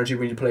different energy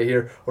when you play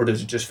here, or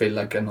does it just feel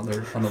like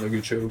another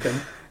good show? Kind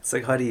of? It's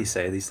like, how do you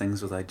say these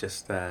things without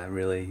just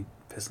really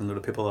pissing a load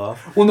of people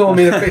off? Well, no, I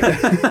mean,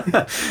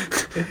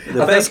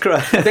 The best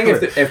crowd. I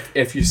think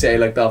if you say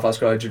like Belfast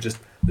crowds are just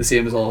the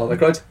same as all other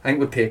crowds, I think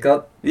we'd take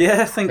that.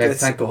 Yeah, I think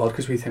it's... Thank God,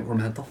 because we think we're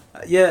mental.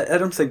 Yeah, I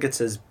don't think it's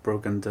as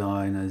broken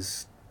down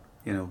as,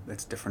 you know,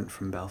 it's different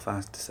from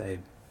Belfast to say,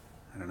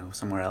 I don't know,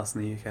 somewhere else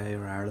in the UK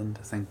or Ireland.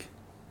 I think,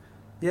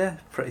 yeah,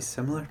 pretty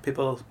similar.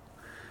 People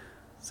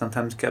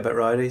sometimes get a bit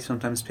rowdy,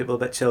 sometimes people a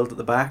bit chilled at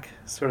the back,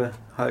 sort of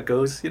how it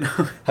goes, you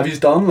know. Have you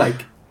done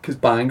like, because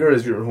Bangor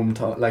is your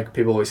hometown, like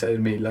people always say to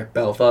me, like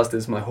Belfast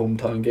is my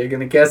hometown gig,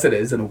 and I guess it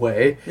is in a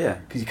way, Yeah.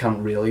 because you can't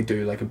really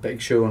do like a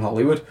big show in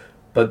Hollywood,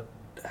 but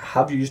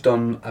have you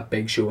done a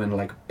big show in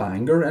like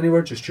Bangor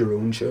anywhere, just your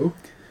own show?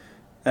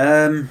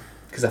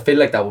 Because I feel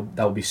like that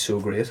would be so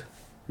great.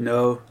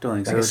 No, don't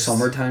think Like so. a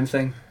summertime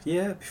thing.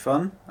 Yeah, it'd be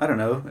fun. I don't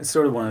know. It's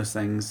sort of one of those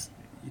things,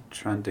 you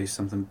try and do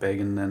something big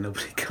and then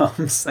nobody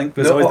comes. I think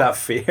there's always that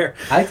fear.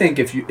 I think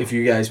if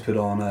you guys put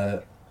on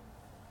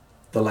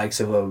the likes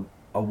of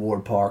a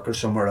Ward Park or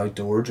somewhere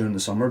outdoor during the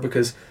summer,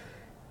 because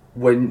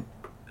when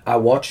I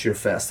watch your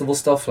festival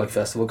stuff, like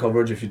festival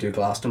coverage, if you do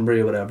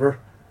Glastonbury or whatever,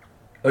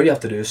 all you have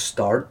to do is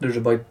start. There's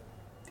about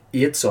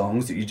 8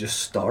 songs that you just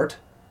start,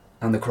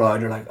 and the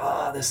crowd are like,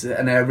 this is it,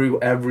 and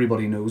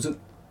everybody knows it.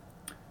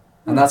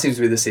 And that seems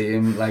to be the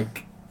same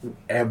like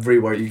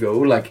everywhere you go.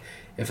 Like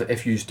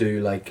if you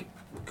do like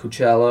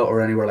Coachella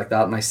or anywhere like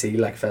that, and I see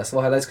like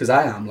festival highlights, because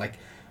I am like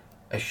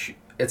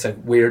it's like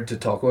weird to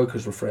talk about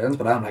because we're friends,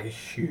 but I'm like a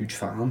huge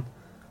fan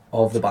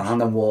of the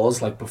band, and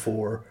was like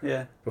before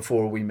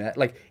we met.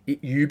 Like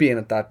you being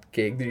at that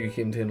gig that you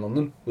came to in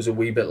London was a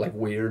wee bit like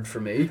weird for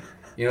me.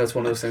 You know, it's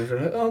one of those things where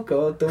like, oh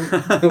God,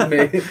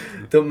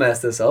 don't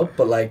mess this up.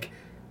 But like,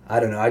 I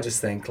don't know, I just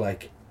think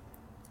like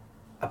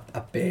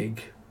a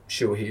big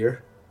show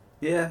here.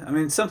 Yeah, I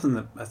mean, something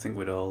that I think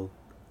we'd all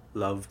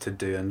love to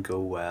do and go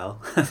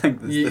well. I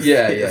think there's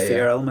the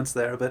fear elements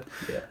there a bit.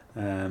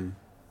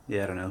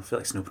 Yeah, I don't know. I feel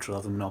like Snow Patrol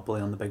have a monopoly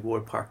on the big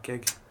Ward Park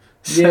gig.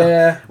 So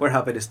yeah, we're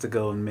happy just to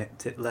go and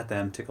let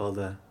them take all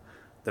the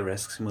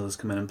risks, and we'll just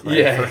come in and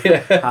play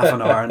for half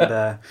an hour and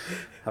have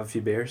a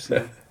few beers.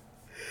 Yeah.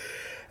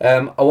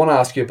 I want to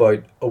ask you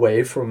about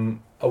away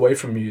from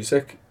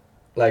music.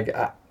 Like,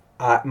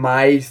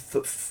 my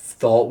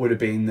thought would have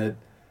been that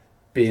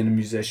being a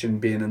musician,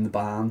 being in the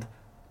band,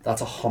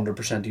 that's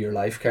 100% of your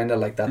life, kind of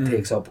like that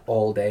takes up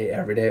all day,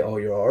 every day, all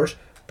your hours.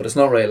 But it's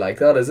not really like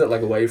that, is it?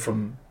 Like away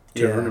from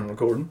touring and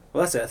recording.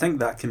 Well, that's it. I think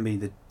that can be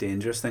the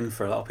dangerous thing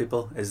for a lot of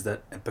people, is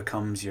that it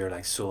becomes your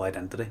like sole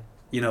identity.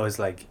 You know, it's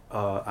like,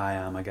 oh, I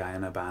am a guy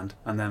in a band,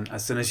 and then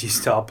as soon as you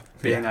stop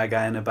being a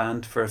guy in a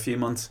band for a few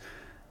months,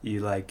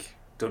 you like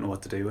don't know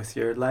what to do with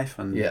your life,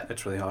 and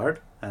it's really hard.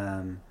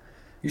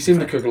 You seem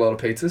to cook a lot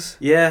of pizzas.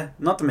 Yeah,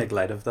 not to make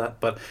light of that,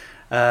 but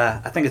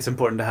I think it's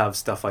important to have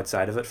stuff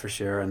outside of it for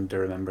sure, and to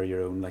remember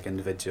your own like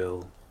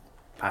individual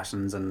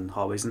passions and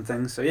hobbies and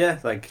things. So yeah,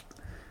 like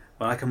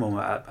when I come home,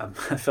 I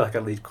feel like I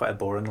lead quite a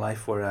boring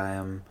life, where I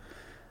am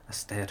a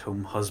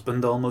stay-at-home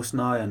husband almost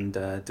now, and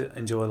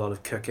enjoy a lot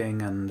of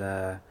cooking and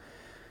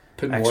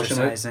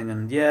exercising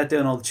and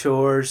doing all the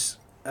chores.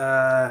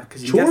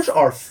 Chores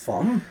are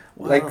fun.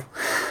 Well,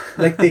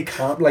 like they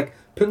can't like.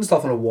 Putting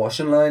stuff on a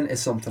washing line is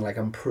something like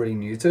I'm pretty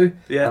new to,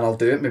 and I'll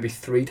do it maybe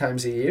 3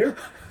 times a year,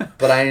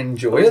 but I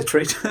enjoy it. It's a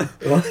treat.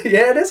 Well,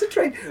 yeah, it is a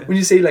treat. When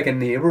you see like a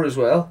neighbour as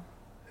well,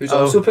 who's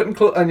also putting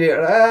clothes, and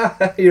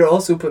you're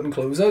also putting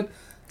clothes out,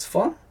 it's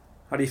fun.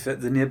 How do you fit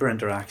the neighbour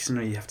interaction,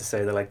 or you have to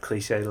say the like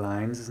cliche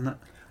lines, isn't it?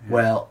 Yeah.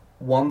 Well,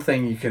 one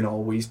thing you can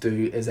always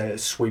do is a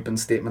sweeping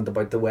statement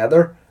about the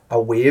weather,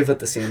 a wave at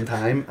the same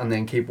time, and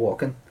then keep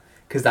walking.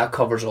 Because that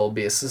covers all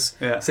bases.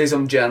 Yeah. Say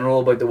something general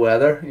about the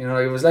weather. You know,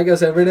 it was like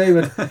this every day,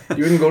 but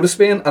you wouldn't go to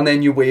Spain, and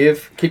then you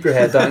wave, keep your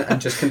head down, and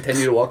just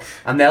continue to walk.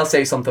 And they'll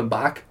say something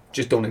back,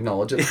 just don't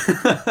acknowledge it.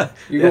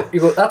 You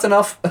go, that's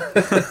enough.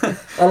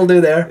 That'll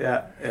do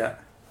there. Yeah.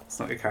 Let's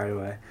not get carried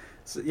away.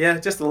 So yeah,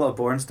 just a lot of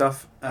boring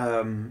stuff.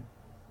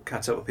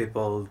 Catch up with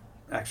people,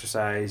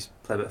 exercise,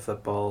 play a bit of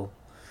football.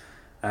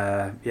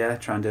 Try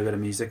and do a bit of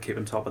music, keep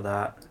on top of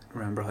that.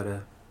 Remember how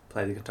to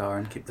play the guitar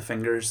and keep the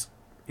fingers,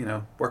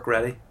 work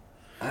ready.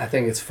 I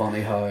think it's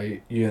funny how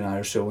you and I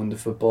are so into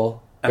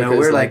football. I know,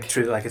 we're like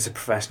treated like it's a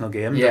professional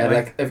game. Yeah,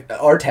 like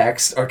our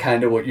texts are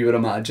kind of what you would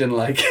imagine,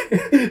 like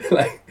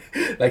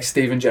like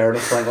Steven Gerrard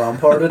and Frank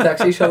Lampard would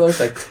text each other. It's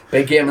like,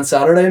 big game on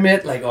Saturday,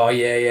 mate. Like, oh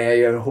yeah,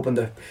 you're hoping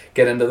to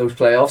get into those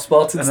playoff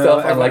spots and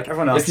stuff. And like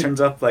everyone else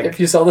turns up like, if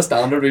you saw the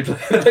standard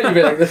replay, you'd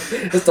be like,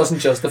 this doesn't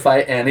justify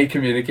any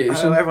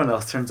communication. Everyone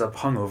else turns up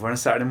hungover on a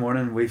Saturday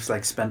morning. And we've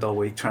like spent all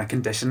week trying to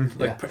condition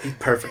like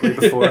perfectly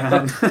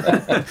beforehand.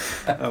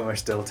 And we're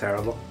still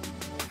terrible.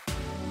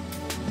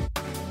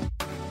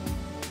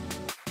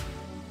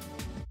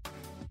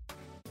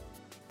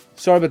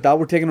 Sorry about that,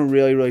 we're taking a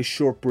really, really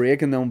short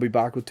break and then we'll be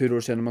back with Two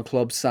Door Cinema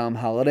Club's Sam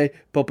Halliday.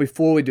 But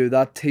before we do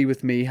that, Tea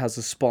With Me has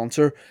a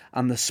sponsor,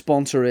 and the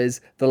sponsor is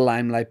the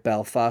Limelight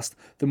Belfast,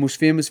 the most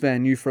famous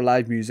venue for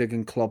live music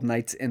and club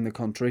nights in the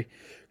country.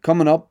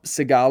 Coming up,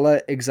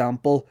 Sigala,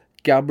 Example,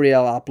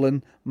 Gabrielle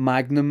Applin,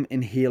 Magnum,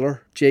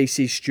 Inhaler,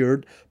 JC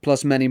Stewart,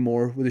 plus many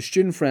more, with a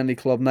student-friendly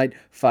club night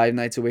 5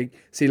 nights a week.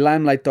 See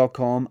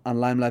limelight.com and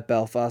Limelight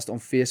Belfast on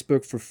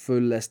Facebook for full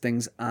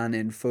listings and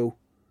info.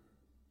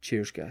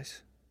 Cheers,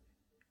 guys.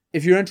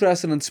 If you're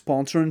interested in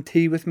sponsoring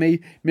Tea With Me,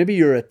 maybe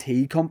you're a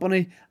tea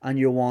company and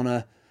you want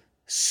to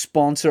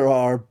sponsor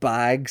our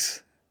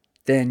bags,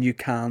 then you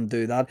can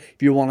do that.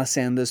 If you want to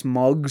send us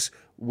mugs,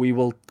 we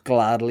will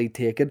gladly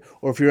take it.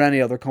 Or if you're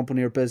any other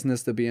company or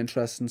business that'd be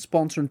interested in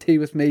sponsoring Tea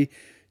With Me,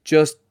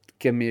 just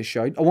give me a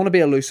shout. I want to be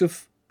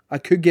elusive. I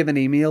could give an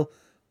email,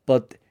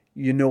 but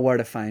you know where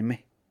to find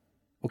me.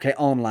 Okay,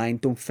 online.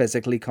 Don't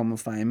physically come and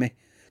find me.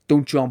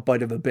 Don't jump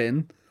out of a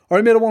bin.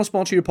 Alright, mate, I want to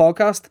sponsor your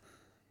podcast.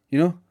 You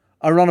know?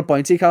 I run a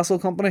bouncy castle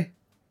company.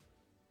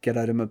 Get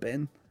out of my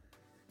bin.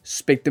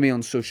 Speak to me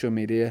on social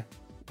media.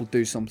 We'll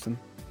do something.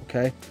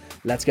 Okay?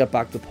 Let's get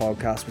back to the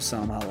podcast with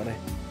Sam Halliday.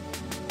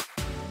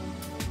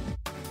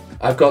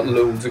 I've got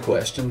loads of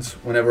questions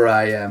whenever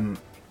I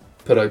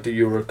put out that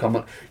you were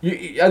coming.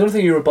 I don't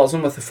think you were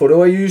buzzing with the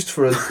photo I used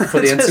for the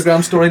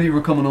Instagram story that you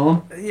were coming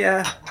on.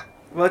 Yeah.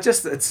 Well,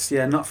 it's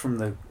not from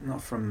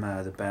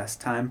the best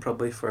time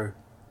probably for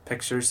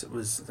pictures. It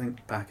was, I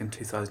think, back in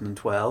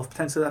 2012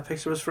 potentially that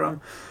picture was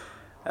from.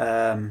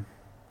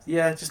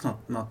 Just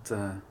not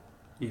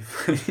you've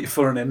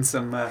thrown in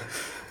some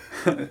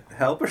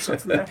help or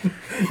something there.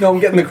 No, I'm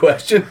getting the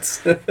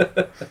questions.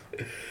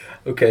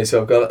 Okay,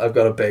 so I've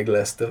got a big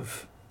list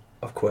of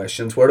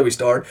questions. Where do we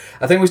start?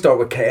 I think we start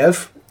with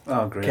Kev.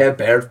 Oh, great. Kev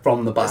Baird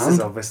from the band. This is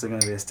obviously going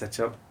to be a stitch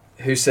up.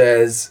 Who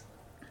says,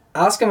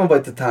 ask him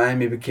about the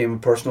time he became a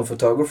personal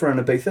photographer in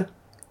Ibiza.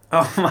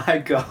 Oh my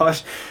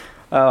gosh.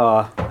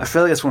 Oh, I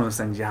feel like it's one of those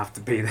things you have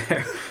to be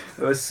there.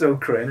 It was so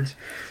cringe.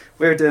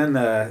 We were doing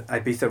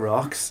Ibiza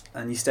Rocks,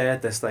 and you stay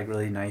at this like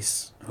really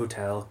nice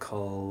hotel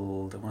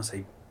called, I want to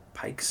say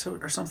Pikes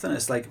or something.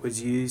 It's like it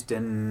was used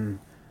in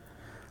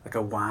like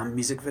a Wham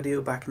music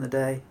video back in the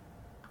day.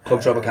 Club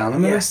Tropicana,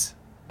 maybe? Yes.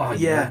 Oh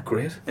yeah,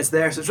 great. It's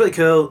there, so it's really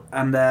cool,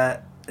 and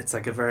it's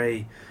like a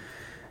very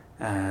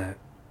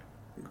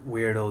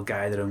weird old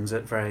guy that owns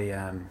it. Very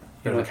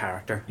bit of a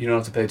character. You don't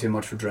have to pay too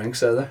much for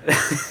drinks either.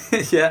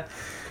 Yeah.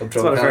 Club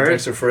Tropicana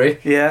drinks are free.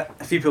 Yeah,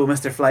 a few people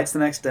missed their flights the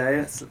next day,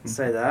 let's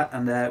say that.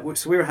 And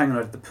so we were hanging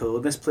out at the pool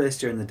in this place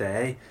during the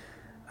day,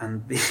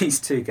 and these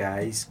two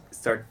guys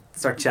start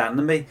chatting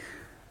to me,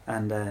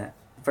 and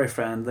very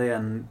friendly,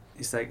 and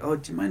he's like, oh,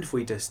 do you mind if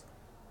we just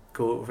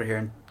go over here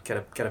and get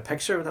a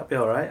picture? Would that be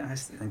alright? And I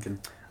was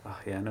thinking, oh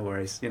yeah, no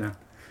worries,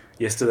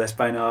 used to this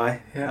by now.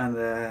 Yeah.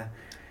 And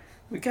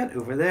we get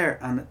over there,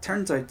 and it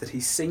turns out that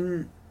he's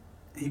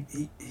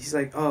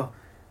like, oh,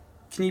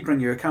 can you bring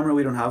your camera?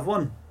 We don't have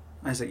one.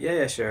 I was like,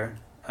 yeah, sure.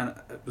 And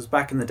it was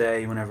back in the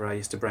day whenever I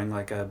used to bring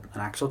like an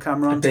actual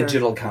camera.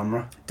 Digital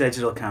camera.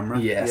 Digital camera.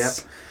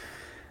 Yes.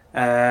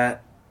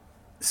 Yep.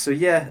 So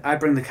yeah, I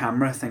bring the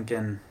camera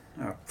thinking,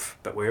 oh,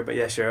 bit weird, but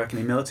yeah, sure, I can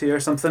email it to you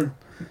or something.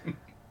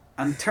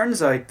 And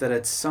turns out that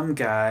it's some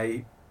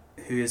guy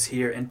who is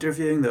here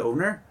interviewing the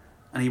owner,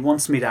 and he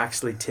wants me to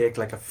actually take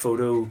like a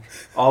photo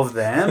of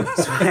them.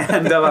 So I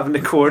end up having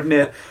to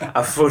coordinate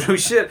a photo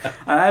shoot,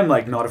 and I'm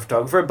like not a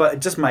photographer, but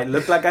it just might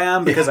look like I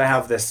am because I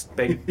have this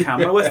big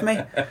camera with me.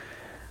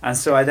 And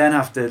so I then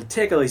have to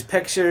take all these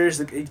pictures.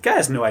 The guy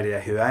has no idea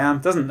who I am,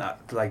 doesn't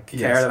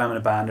care that I'm in a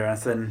band or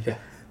anything,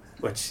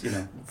 which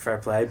fair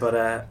play,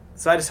 but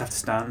so I just have to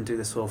stand and do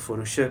this whole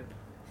photo shoot.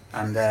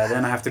 And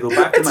then I have to go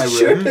back to my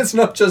room. It's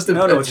not just a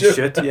picture. No, it's a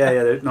shoot. Yeah.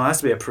 It has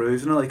to be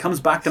approved. He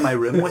comes back to my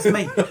room with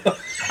me.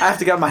 I have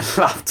to get my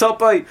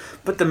laptop out,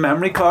 put the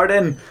memory card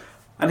in,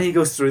 and he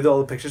goes through all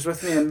the pictures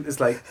with me and is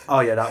like,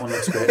 oh yeah, that one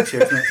looks great.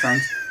 Cheers, mate,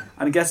 thanks.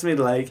 And he gets me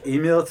to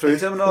email it through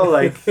to him and all,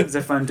 as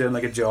if I'm doing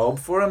a job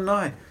for him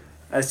now.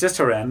 It's just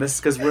horrendous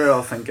because we're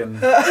all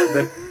thinking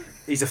that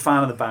he's a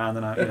fan of the band,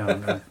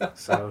 and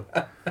so.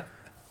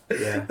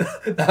 Yeah.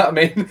 I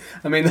mean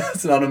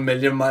that's not a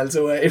million miles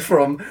away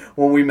from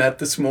when we met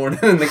this morning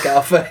in the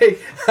cafe.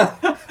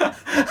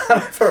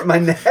 And I've hurt my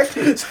neck,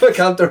 so I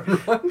can't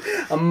turn around.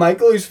 And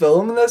Michael, who's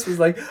filming this, was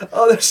like,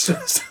 oh, there's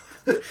just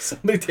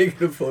somebody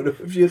taking a photo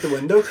of you at the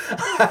window.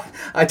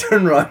 I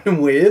turned around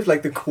and waved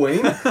like the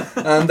Queen,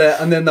 and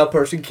then that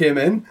person came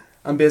in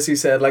and basically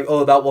said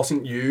oh, that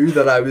wasn't you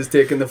that I was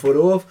taking the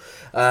photo of,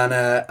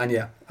 and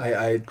yeah,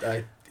 I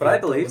But I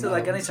believe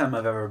that anytime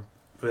I've ever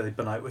really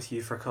been out with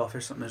you for coffee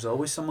or something, there's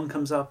always someone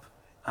comes up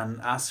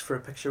and asks for a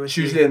picture with It's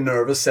you. usually a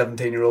nervous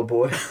 17-year-old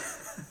boy.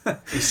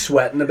 He's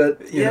sweating a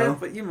bit, you know.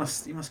 But you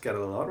must get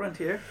it a lot around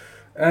here.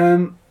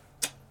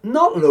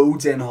 Not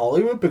loads in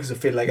Hollywood because I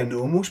feel like I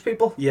know most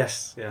people.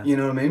 Yes, yeah. You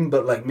know what I mean?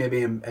 But like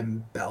maybe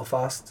in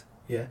Belfast,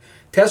 yeah.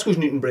 Tesco's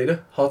Newton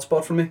Breda,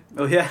 hotspot for me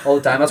Oh yeah. all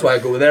the time. That's why I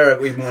go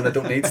there even when I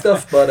don't need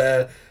stuff.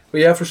 But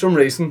yeah, for some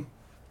reason,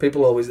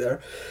 people are always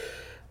there.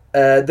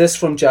 This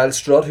from Giles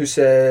Strutt, who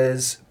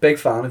says, big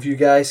fan of you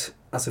guys.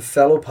 As a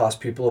fellow past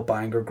pupil of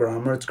Bangor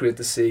Grammar, it's great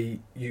to see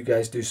you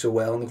guys do so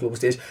well on the global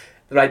stage.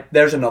 Right,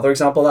 there's another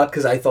example of that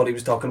because I thought he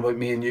was talking about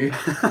me and you.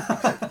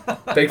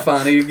 Big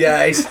fan of you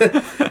guys.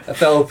 A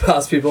fellow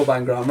past pupil of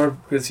Bangor Grammar,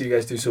 great to see you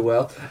guys do so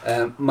well.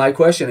 My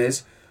question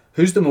is,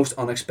 who's the most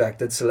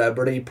unexpected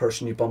celebrity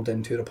person you bumped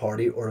into at a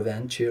party or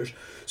event? Cheers.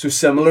 So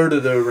similar to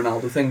the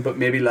Ronaldo thing, but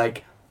maybe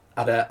like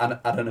at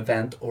an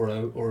event or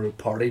a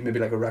party, maybe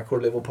like a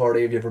record label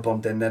party. Have you ever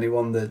bumped into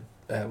anyone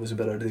that was a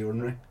bit out of the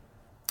ordinary?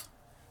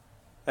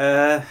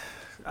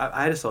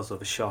 I just also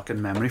have a shocking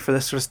memory for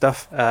this sort of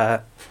stuff.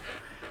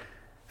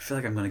 I feel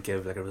like I'm going to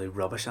give like a really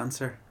rubbish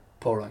answer.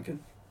 Paul Rankin.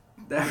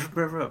 I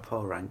remember about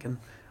Paul Rankin.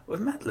 We've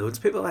met loads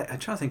of people. I'm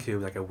trying to think who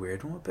like a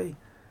weird one would be.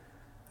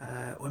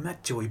 We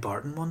met Joey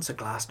Barton once at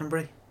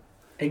Glastonbury.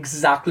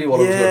 Exactly what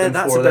I was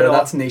looking for there.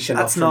 That's niche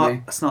enough for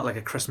me. That's not like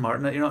a Chris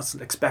Martin. You're not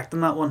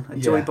expecting that one.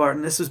 Joey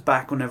Barton. This was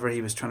back whenever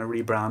he was trying to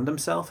rebrand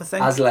himself, I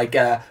think. As like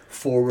a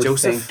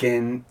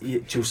forward-thinking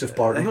Joseph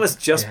Barton. I think it was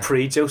just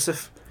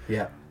pre-Joseph.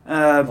 Yeah.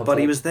 But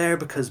he was there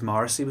because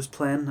Morrissey was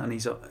playing, and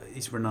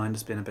he's renowned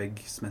as being a big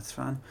Smiths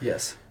fan.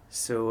 Yes.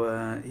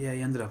 So he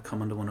ended up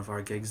coming to one of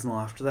our gigs and all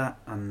after that,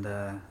 and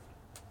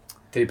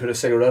did he put a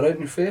cigarette out in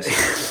your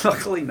face?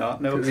 luckily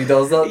not. No, because he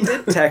does that. He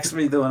did text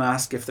me though and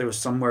ask if there was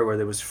somewhere where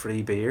there was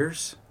free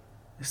beers.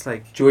 It's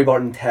like Joey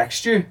Barton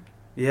texted you,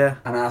 yeah,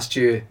 and asked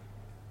you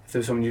if there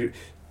was someone you.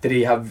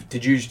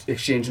 Did you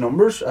exchange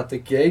numbers at the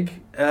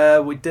gig?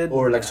 We did,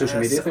 or like social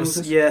media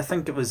things. Yeah, I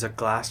think it was a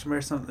Glastonbury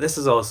or something. This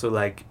is also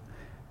like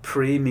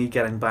pre me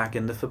getting back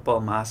into football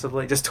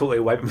massively, just totally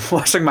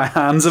washing my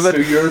hands of it.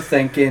 So you're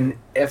thinking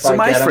if so I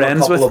my get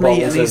friend's him a with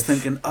me and he's of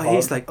thinking,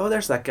 he's like,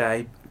 there's that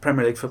guy,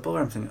 Premier League footballer.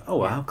 I'm thinking, oh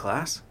wow,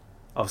 class.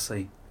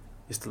 Obviously,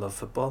 used to love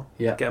football.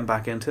 Yeah, getting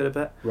back into it a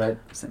bit. Right,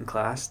 in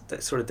class.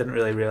 That sort of didn't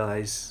really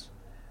realise.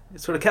 It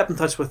sort of kept in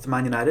touch with the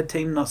Man United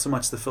team, not so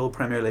much the full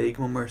Premier League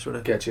when we're sort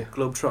of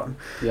globetrotting.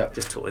 Yeah,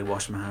 just totally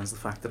washing my hands of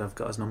the fact that I've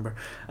got his number.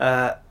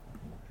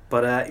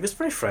 But he was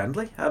very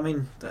friendly. I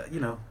mean,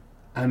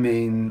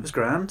 it was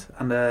grand.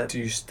 And do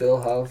you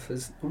still have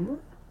his number?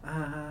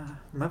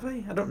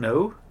 Maybe, I don't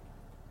know.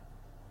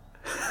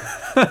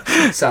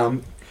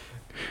 Sam,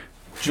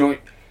 do you know,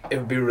 it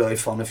would be really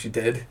fun if you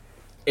did.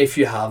 If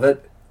you have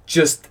it,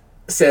 just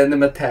send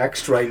him a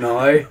text right now.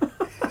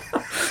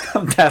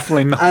 I'm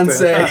definitely not.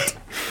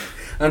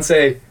 And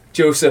say,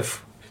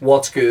 Joseph,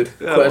 what's good?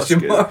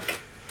 Question mark.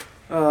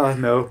 Oh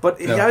no,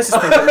 but no. I was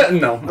just thinking,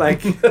 no,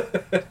 like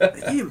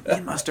you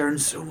must earn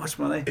so much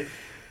money.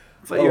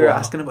 But you're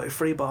asking about a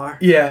free bar.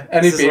 Yeah,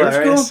 any beers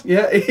going?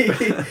 Yeah,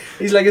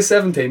 he's like a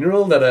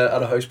 17-year-old at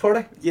a house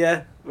party.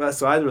 Yeah, well,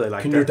 so I really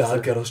liked it. Can your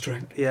dad get us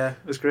drink? Yeah,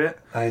 it was great.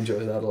 I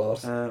enjoyed that a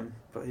lot.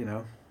 But you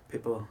know,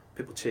 people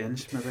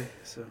change maybe.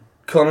 So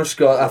Connor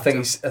Scott, I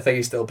think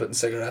he's still putting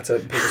cigarettes out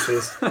in people's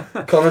face.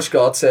 Connor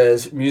Scott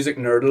says, music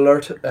nerd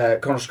alert.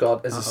 Connor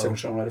Scott is a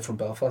singer-songwriter from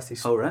Belfast.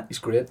 He's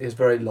great. He has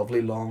very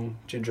lovely long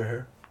ginger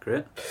hair.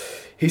 Great.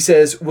 He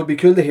says, would be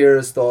cool to hear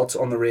his thoughts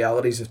on the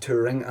realities of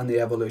touring and the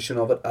evolution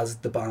of it as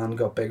the band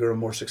got bigger and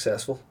more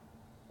successful.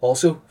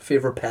 Also,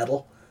 favourite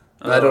pedal.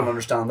 I don't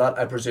understand that.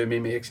 I presume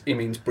he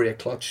means brake,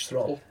 clutch,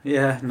 throttle.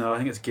 Yeah, no, I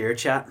think it's gear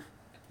chat.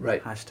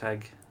 Right.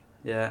 Hashtag.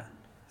 Yeah.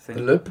 The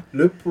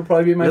Loop would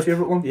probably be my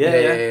favourite one.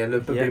 Yeah.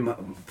 Loop would be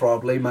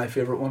probably my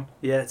favourite one.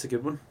 Yeah, it's a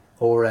good one.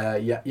 Or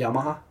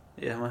Yamaha.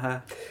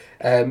 Yamaha.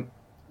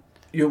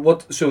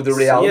 So the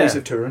realities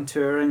of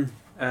touring.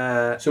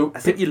 So I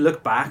think you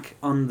look back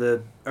on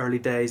the early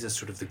days as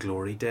sort of the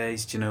glory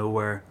days,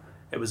 where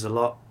it was a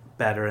lot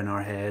better in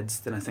our heads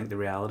than I think the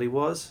reality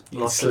was.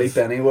 You sleep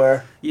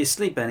anywhere. You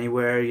sleep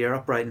anywhere. You're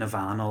upright in a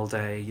van all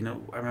day.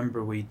 I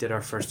remember we did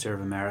our first tour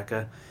of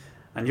America,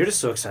 and you're just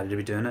so excited to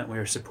be doing it. We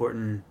were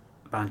supporting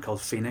a band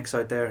called Phoenix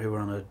out there who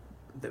were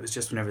that was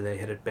just whenever they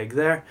hit it big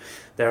there.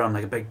 They're on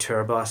like a big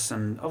tour bus,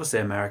 and obviously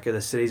America,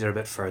 the cities are a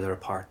bit further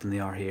apart than they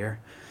are here.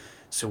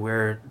 So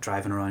we're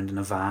driving around in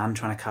a van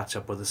trying to catch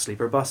up with a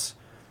sleeper bus.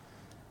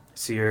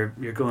 So you're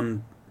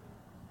going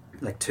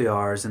like 2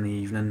 hours in the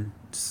evening,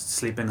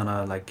 sleeping on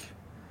a like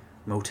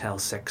Motel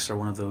 6 or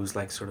one of those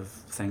like sort of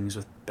things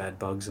with bed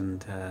bugs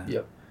and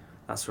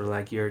that sort of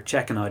like you're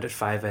checking out at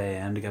 5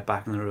 a.m. to get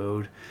back on the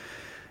road,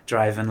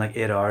 driving like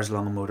 8 hours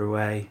along a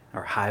motorway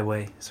or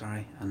highway,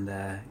 and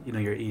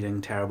you're eating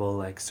terrible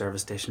like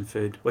service station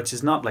food, which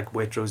is not like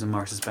Waitrose and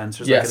Marks and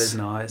Spencer's like it is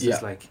now. It's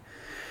just like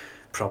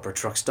proper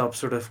truck stop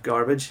sort of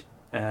garbage.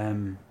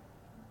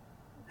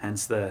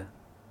 Hence the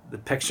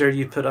picture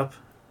you put up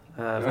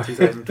of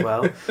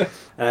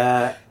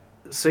 2012.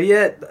 So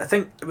yeah, I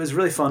think it was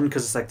really fun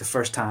because it's like the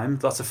first time,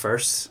 lots of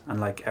firsts, and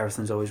like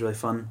everything's always really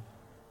fun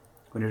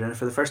when you're doing it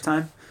for the first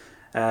time.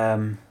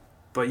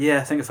 But yeah,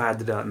 I think if I had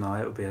to do it now,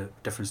 it would be a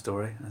different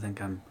story. I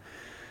think I'm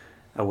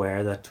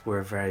aware that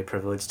we're very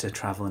privileged to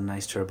travel in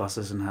nice tour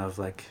buses and have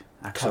like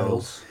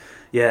actual, Cows.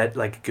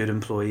 like good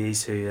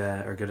employees who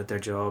are good at their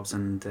jobs,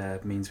 and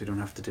means we don't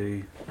have to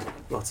do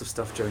lots of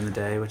stuff during the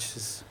day, which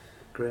is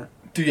great.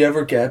 Do you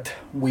ever get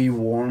wee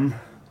warm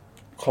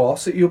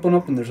cloths that you open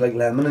up and there's like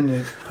lemon and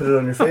you put it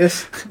on your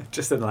face?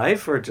 Just in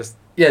life, or just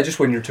Yeah, just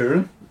when you're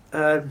touring.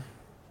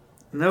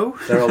 no.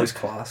 They're always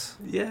class.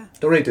 Yeah.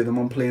 Don't really do them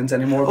on planes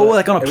anymore. Oh, but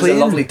like on a it plane.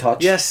 was a lovely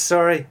touch. Yes,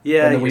 sorry.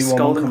 Yeah, When the you wee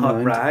scalding woman hot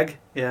come round. rag.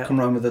 Yeah. Come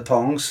round with the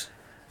tongs.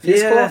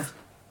 Face Yeah. cloth.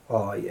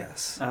 Oh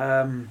yes.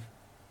 Doesn't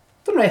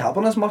really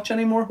happen as much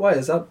anymore. Why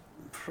is that?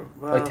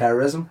 Well, Like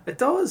terrorism. it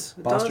does.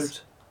 It Bastards.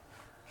 does.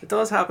 It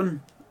does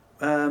happen.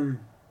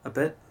 A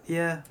bit.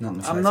 Yeah. Not in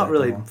the I'm South not Side,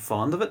 really come on.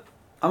 fond of it.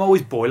 I'm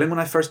always boiling when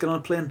I first get on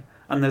a plane,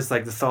 and there's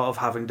like the thought of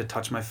having to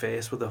touch my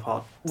face with a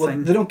hot Well,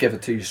 thing. they don't give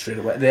it to you straight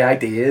away. The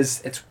idea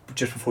is it's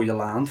just before you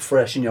land,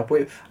 freshen you up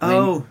with.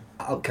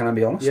 Can I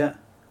be honest? Yeah.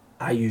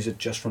 I use it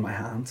just for my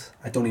hands.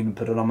 I don't even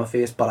put it on my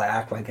face, but I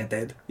act like I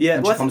did. Yeah.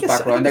 And Well, she I think comes it's,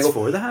 back round, I I think it's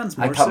go, for the hands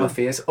more I tap so. my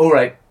face. Oh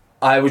right,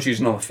 I was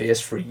using it on my face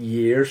for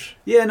years.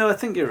 Yeah. No, I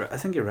think you're right. I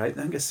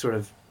think it's sort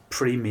of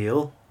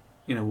pre-meal.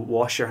 You know,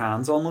 wash your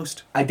hands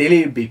almost. Ideally,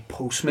 it'd be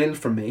post meal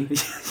for me.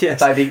 Yes.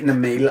 If I've eaten a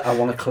meal, I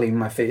want to clean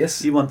my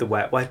face. You want the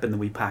wet wipe in the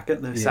wee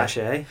packet, the Yeah.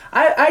 sachet.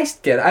 I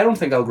get it. I don't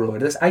think I'll grow out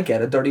of this. I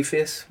get a dirty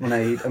face when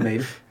I eat a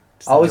meal.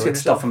 Just I always enjoy get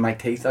stuff yourself. in my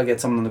teeth. I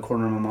get something in the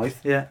corner of my mouth.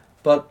 Yeah.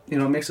 But, you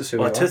know, it makes it so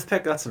Well, a well.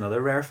 toothpick, that's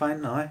another rare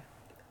find now.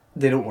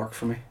 They don't work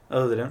for me.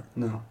 Oh, they don't?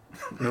 No.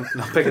 No,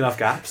 not big enough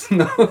gaps?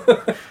 No.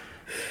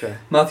 Okay.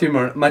 Matthew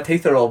Murnan, my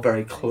teeth are all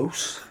very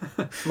close.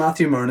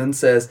 Matthew Murnan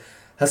says,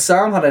 has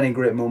Sam had any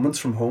great moments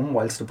from home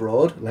whilst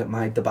abroad? Like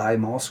my Dubai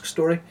mosque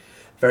story.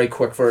 Very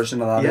quick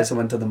version of that is I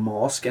went to the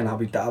mosque in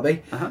Abu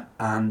Dhabi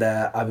and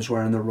I was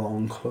wearing the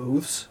wrong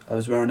clothes. I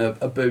was wearing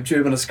a boob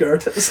tube and a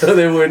skirt, so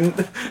they wouldn't.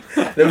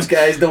 Those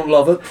guys don't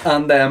love it.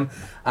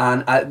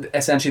 And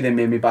essentially they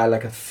made me buy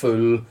like a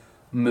full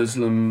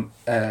Muslim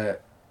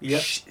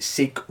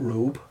Sikh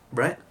robe.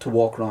 Right. To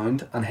walk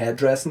around and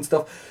headdress and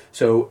stuff.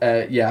 So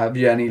have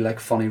you any like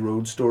funny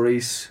road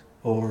stories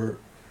or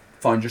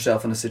found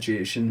yourself in a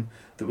situation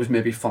that was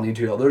maybe funny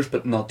to others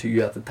but not to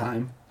you at the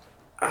time?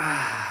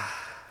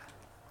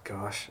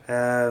 Gosh.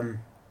 I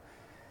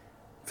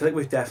feel like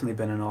we've definitely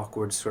been in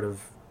awkward sort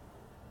of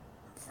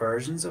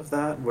versions of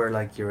that where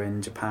like you're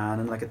in Japan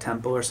in like a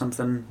temple or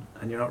something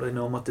and you're not really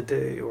knowing what to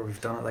do, or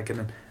we've done it like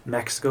in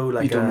Mexico,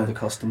 like you don't know the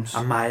customs.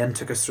 a Mayan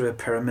took us through a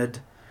pyramid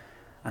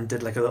and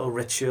did like a little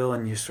ritual,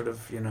 and you sort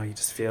of, you know, you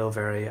just feel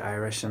very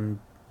Irish and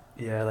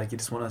like you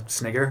just want to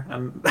snigger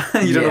and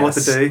you don't know what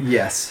to do.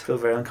 Yes. Feel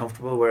very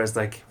uncomfortable, whereas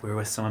like we're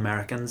with some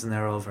Americans and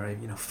they're all very,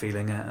 you know,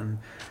 feeling it and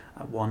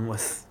at one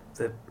with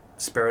the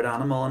spirit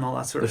animal and all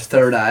that sort There's of stuff.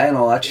 third eye and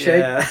all that shit.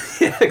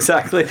 Yeah,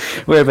 exactly.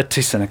 We're a bit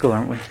too cynical,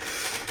 aren't we?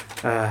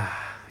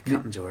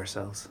 Can't enjoy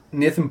ourselves.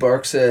 Nathan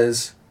Burke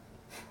says,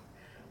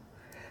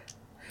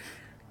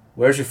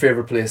 where's your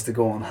favourite place to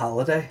go on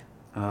holiday?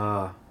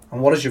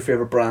 And what is your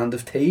favourite brand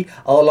of tea?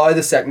 I'll allow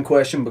the second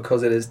question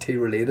because it is tea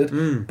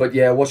related. But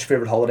yeah, what's your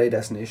favourite holiday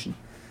destination?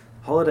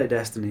 Holiday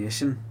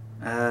destination.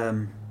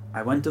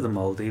 I went to the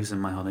Maldives in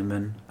my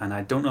honeymoon, and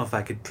I don't know if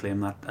I could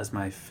claim that as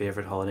my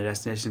favourite holiday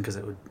destination because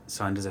it would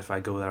sound as if I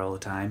go there all the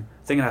time.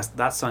 I think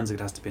that sounds like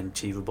it has to be an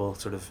achievable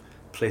sort of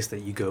place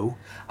that you go.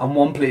 And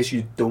one place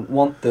you don't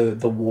want the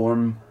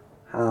warm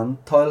hand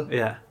towel.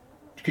 Yeah.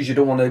 Because you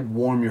don't want to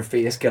warm your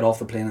face, get off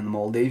the plane in the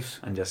Maldives.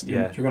 And just,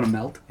 You're going to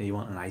melt. You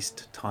want an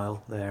iced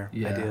towel there,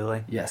 Yeah.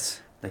 ideally.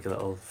 Yes. Like a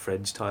little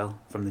fridge towel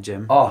from the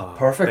gym. Oh,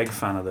 perfect. Big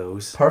fan of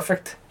those.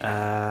 Perfect.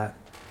 Your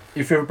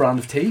Your favourite brand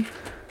of tea?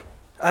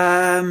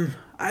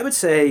 I would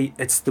say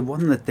it's the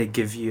one that they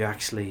give you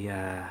actually.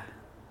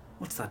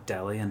 What's that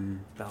deli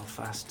in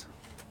Belfast?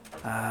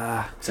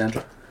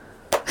 Central.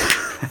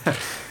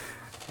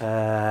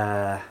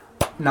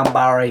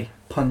 Nambari,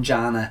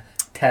 Punjana,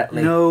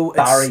 Tetley, no,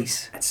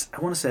 Barry's. It's I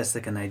want to say it's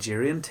like a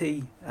Nigerian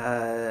tea.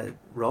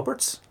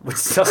 Roberts, which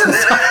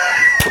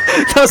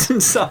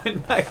doesn't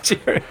sound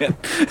Nigerian.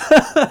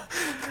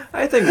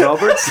 I think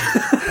Roberts.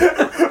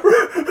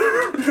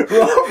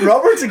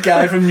 Robert's a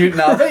guy from Newton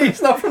Abbey.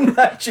 He's not from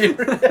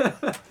Nigeria.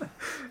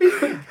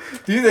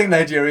 Do you think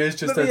Nigeria is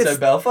just Maybe outside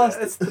Belfast?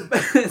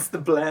 It's the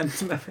blend.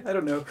 I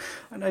don't know.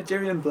 A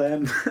Nigerian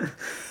blend.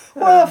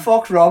 Well,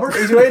 fuck Robert.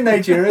 He's away in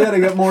Nigeria to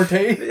get more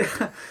tea.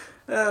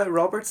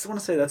 Roberts. I want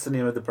to say that's the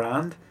name of the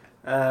brand.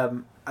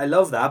 I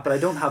love that, but I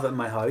don't have it in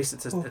my house.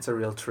 It's a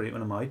real treat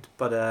when I'm out.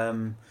 But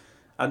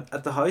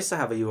at the house I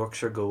have a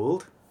Yorkshire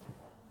Gold.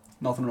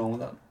 Nothing wrong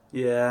with that.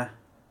 Yeah.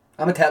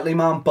 I'm a Tetley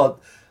man, but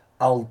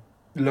I'll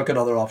look at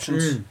other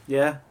options.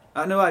 Yeah.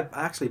 I know I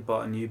actually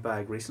bought a new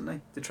bag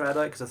recently to try it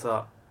out because I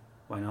thought,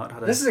 why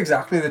not? This is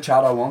exactly the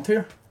chat I want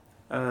here.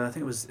 I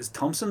think is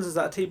Thompson's, is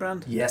that a tea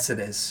brand? Yes, it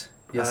is.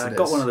 Yes, it I is.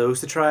 got one of those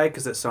to try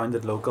because it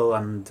sounded local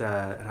and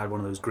it had one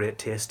of those great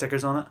taste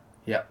stickers on it.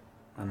 Yep.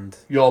 And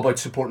You're all about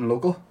supporting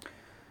local.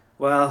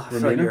 well, I feel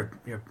like Remainer?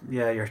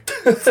 you're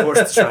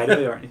forced to try to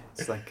be, aren't you?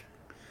 It's like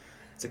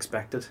it's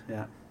expected.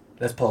 Yeah.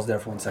 Let's pause there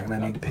for 1 second. I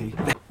need to pee.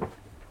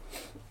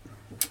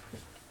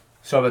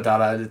 Sorry about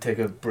that. I had to take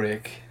a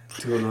break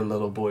to go to the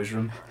little boys'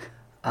 room,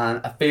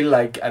 and I feel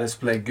like I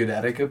displayed good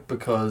etiquette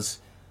because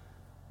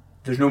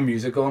there's no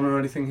music on or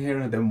anything here,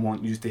 and I didn't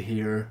want you to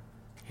hear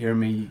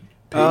me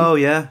pee. Oh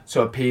yeah.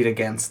 So I peed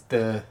against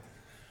the,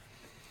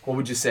 what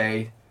would you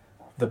say,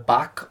 the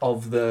back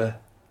of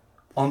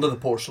under the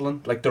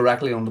porcelain, like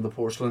directly under the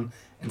porcelain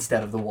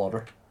instead of the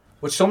water.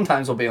 Which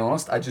sometimes, I'll be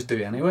honest, I just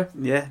do anyway.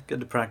 Yeah. Good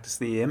to practice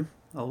the aim.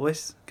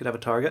 Always. Could have a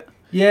target.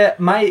 Yeah,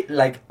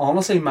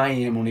 honestly, my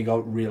aim only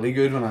got really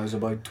good when I was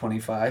about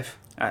 25.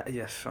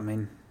 Yes. I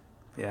mean,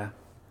 yeah.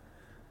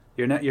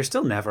 You're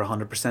still never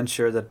 100%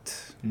 sure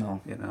that.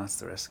 No. You know, that's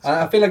the risk.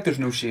 I feel like there's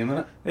no shame in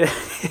it.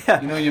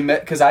 Yeah. You know,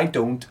 because I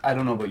don't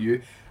know about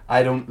you,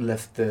 I don't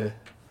lift the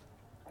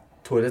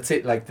toilet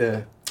seat, like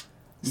the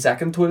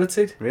second toilet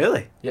seat.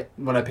 Really? Yeah,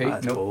 when I pee.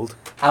 That's No. bold.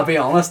 I'll be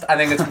honest, I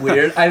think it's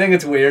weird. I think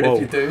it's weird Whoa.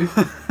 if you do.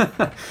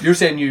 You're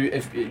saying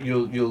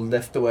you'll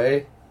lift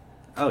away.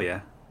 Oh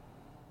yeah.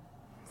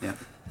 Yeah.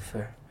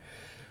 Fair.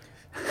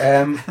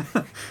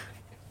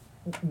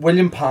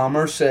 William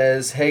Palmer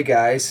says, "Hey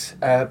guys,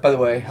 by the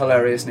way,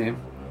 hilarious name.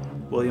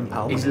 William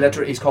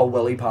Palmer. He's called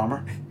Willie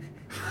Palmer."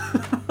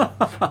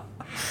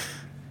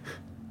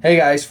 "Hey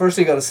guys,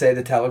 firstly gotta say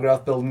the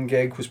Telegraph building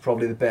gig was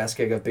probably the best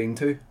gig I've been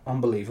to.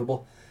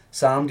 Unbelievable.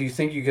 Sam, do you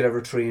think you could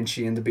ever train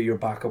Shane to be your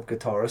backup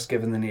guitarist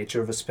given the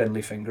nature of his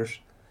spindly fingers?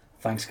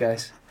 Thanks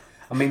guys."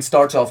 I mean,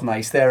 starts off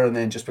nice there and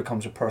then just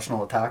becomes a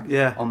personal attack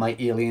Yeah. on my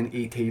alien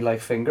ET-like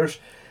fingers.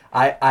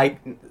 I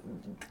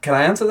can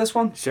I answer this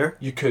one? Sure.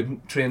 You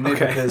couldn't train me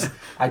Okay. because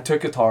I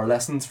took guitar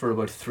lessons for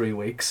about 3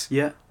 weeks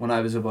Yeah. when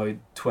I was about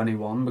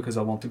 21 because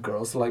I wanted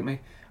girls to like me,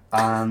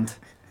 and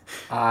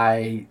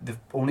the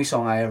only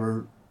song I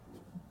ever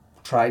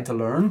tried to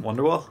learn,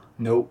 Wonderwall.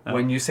 no, Oh.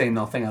 When You Say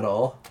Nothing at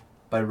All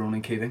by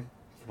Ronan Keating.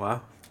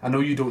 Wow. I know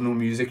you don't know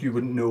music, you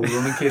wouldn't know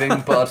Ronan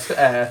Keating,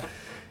 but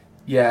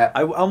yeah.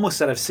 I almost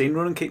said I've seen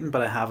Ronan Keating,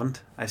 but I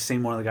haven't. I've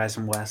seen one of the guys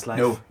from Westlife.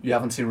 No, you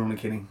haven't seen Ronan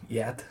Keating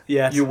yet.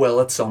 Yes. You will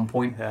at some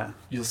point. Yeah.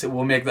 You'll see.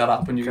 We'll make that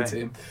happen. You can Okay. see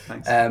him.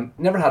 Thanks.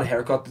 Never had a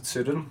haircut that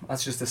suited him.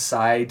 That's just a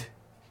side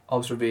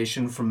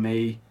observation from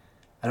me.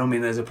 I don't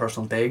mean it as a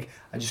personal dig.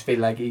 I just feel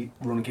like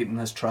Ronan Keating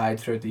has tried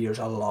throughout the years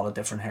a lot of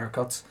different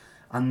haircuts,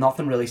 and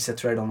nothing really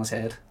sits right on his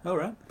head. All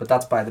right. But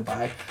that's by the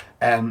by.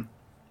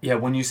 Yeah,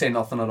 When You Say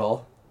Nothing at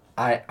All,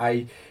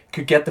 I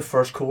could get the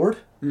first chord.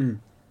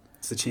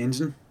 It's the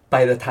changing.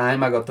 By the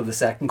time I got to the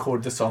second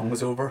chord, the song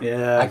was over.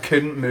 Yeah. I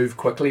couldn't move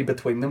quickly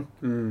between them,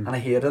 and I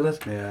hated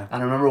it. Yeah.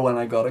 And I remember when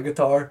I got a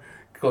guitar,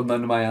 going down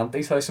to my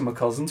auntie's house and my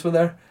cousins were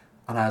there,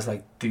 and I was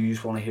like, "Do you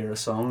want to hear a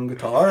song on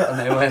guitar?" And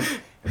they went,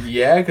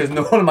 "Yeah," because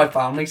no one in my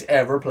family's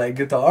ever played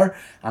guitar.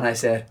 And I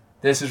said,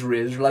 "This is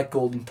Razor Like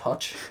Golden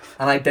Touch,"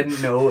 and I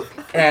didn't know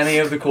any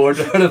of the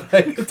chords how to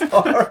play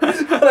guitar,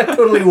 but I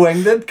totally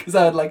winged it because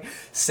I would like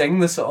sing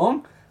the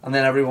song, and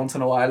then every once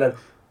in a while I'd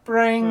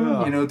bring,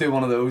 do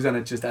one of those, and I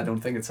don't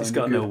think it sounds He's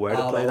got good to know where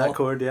to play that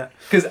chord yet.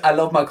 because I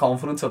love my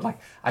confidence of like,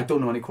 I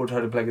don't know any chords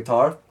how to play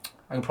guitar,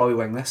 I can probably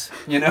wing this,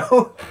 you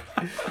know.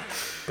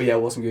 But yeah,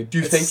 it wasn't good. Do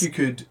you think you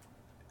could,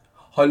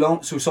 how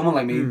long, so someone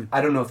like me,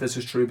 I don't know if this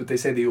is true, but they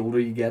say the older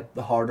you get,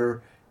 the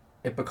harder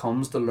it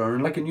becomes to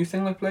learn like a new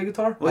thing like play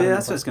guitar. Well, yeah,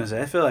 that's what I was going to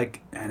say. I feel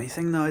like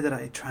anything now that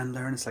I try and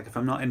learn, it's like if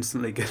I'm not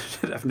instantly good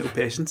at it, I have no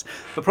patience.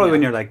 But probably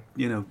when you're like,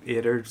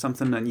 8 or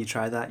something and you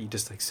try that, you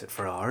just like sit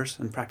for hours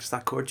and practice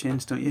that chord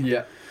change, don't you?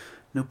 Yeah.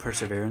 No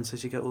perseverance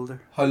as you get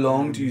older. How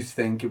long do you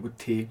think it would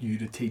take you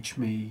to teach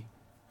me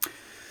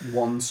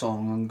one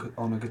song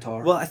on a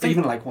guitar? Well, I think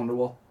even like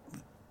Wonderwall.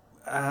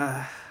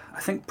 I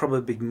think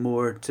probably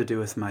more to do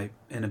with my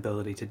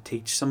inability to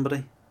teach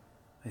somebody.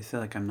 I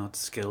feel like I'm not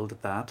skilled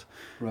at that.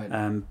 Right.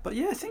 But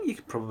yeah, I think you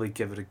could probably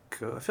give it a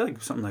go. I feel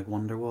like something like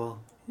Wonderwall,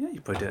 yeah, you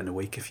could probably do it in a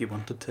week if you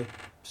wanted to.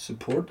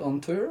 Support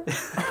on tour.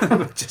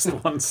 Just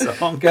one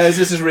song. Guys,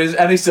 this is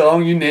any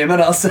song you name it,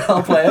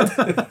 I'll play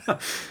it.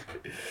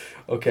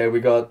 Okay, we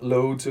got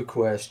loads of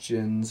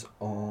questions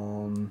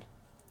on,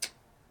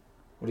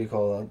 what do you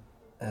call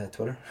that?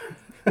 Twitter.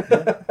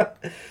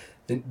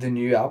 the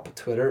new app,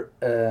 Twitter.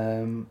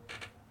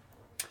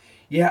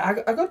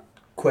 Yeah, I got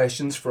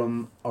questions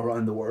from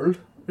around the world,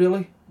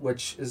 really,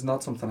 which is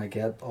not something I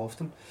get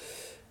often.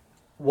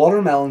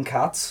 Watermelon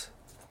Cats,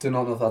 do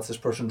not know if that's this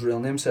person's real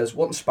name, says,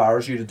 what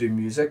inspires you to do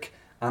music?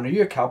 And are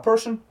you a cat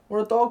person or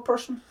a dog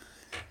person?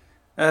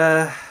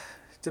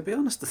 To be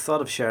honest, the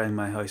thought of sharing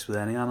my house with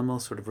any animal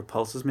sort of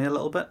repulses me a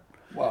little bit.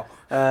 Wow.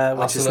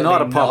 Which is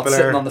not a popular.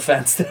 Sitting on the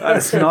fence there.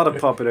 It's not a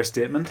popular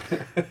statement.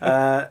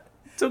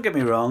 Don't get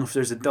me wrong. If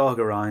there's a dog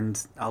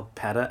around, I'll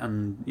pet it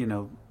and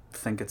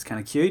think it's kind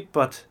of cute.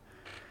 But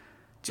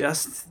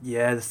just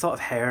the thought of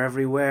hair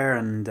everywhere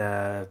and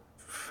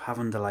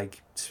having to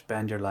like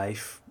spend your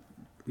life,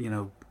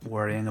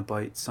 worrying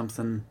about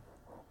something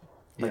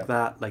like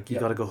that. Like you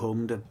got to go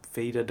home to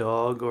feed a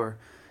dog, or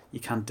you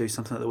can't do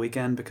something at the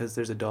weekend because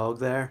there's a dog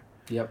there.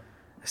 Yep.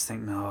 just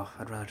think, no,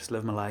 I'd rather just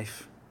live my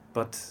life.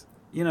 But,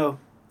 you know,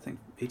 I think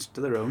each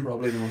to their own.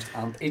 Probably the most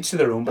each to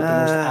their own, but the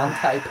most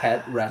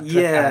anti-pet rhetoric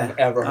Yeah, I've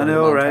ever heard I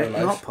know, in my right?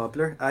 entire life. Not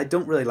popular. I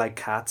don't really like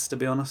cats, to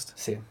be honest.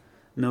 Same.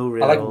 No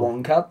real. I like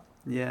one cat.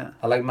 Yeah.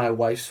 I like my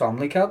wife's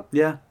family cat,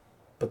 Yeah.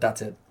 but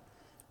that's it.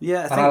 Yeah,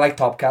 I think And I like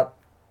Top Cat.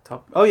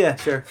 Top. Oh yeah,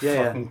 sure.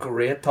 Yeah, Fucking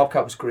great. Top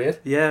Cat was great.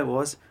 yeah. Yeah, it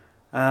was.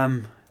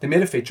 They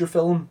made a feature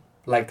film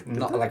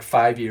not like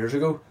 5 years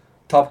ago,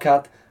 Top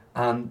Cat,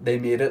 and they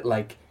made it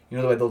like, you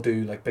know the way they'll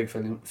do like big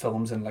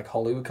films in like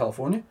Hollywood,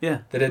 California. Yeah.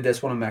 They did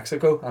this one in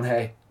Mexico, and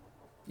hey,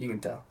 you can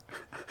tell.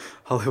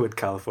 Hollywood,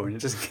 California,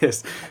 just in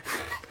case.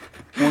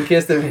 In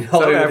case they mean That's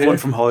what Hollywood. everyone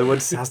from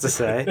Hollywood has to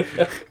say.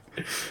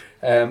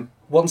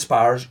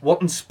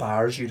 What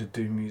inspires you to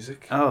do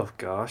music? Oh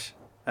gosh.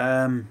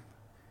 I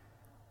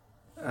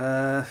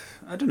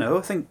don't know.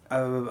 I think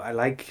I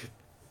like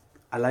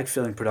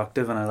feeling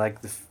productive, and I like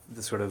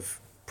the sort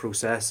of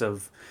process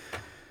of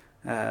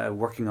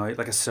working out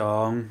like a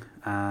song,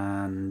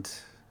 and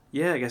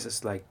yeah, I guess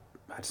it's like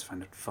I just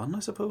find it fun, I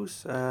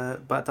suppose.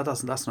 But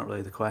that's not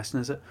really the question,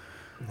 is it?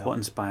 No. What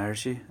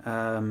inspires you?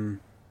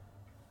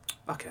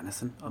 Okay,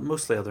 anything.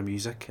 Mostly other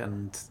music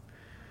and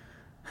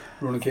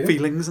Ronan Keating?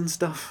 feelings and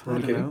stuff.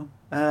 Ronan I don't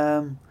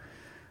know.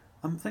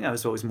 I think I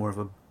was always more of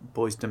a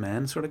Boys to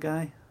Men sort of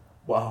guy.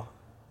 Wow.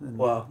 Than,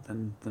 Wow.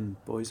 Than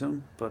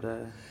Boyzone, but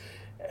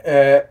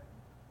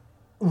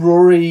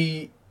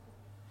Rory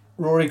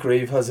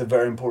Grieve has a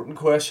very important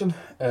question.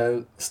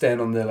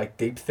 Staying on the like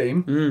deep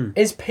theme.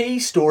 Is pee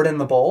stored in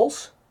the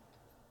balls?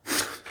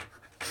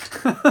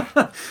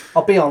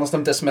 I'll be honest,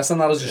 I'm dismissing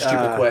that as a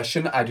stupid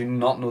question. I do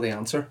not know the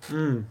answer.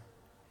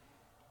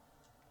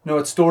 No,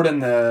 it's stored in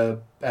the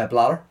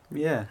bladder.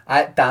 Yeah.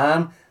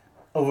 Dan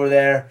over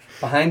there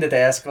behind the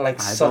desk,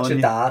 like such a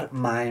you. dad,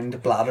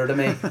 mind bladder to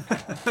me.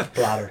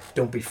 Bladder,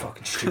 don't be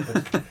fucking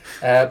stupid.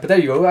 But there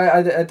you go.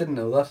 I didn't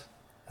know that.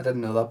 I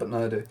didn't know that, but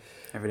now I do.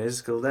 Every day is a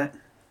school day.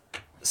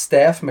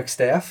 Steph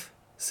McSteff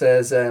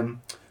says,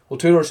 will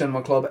Two Door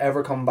Cinema Club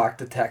ever come back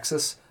to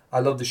Texas? I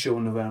love the show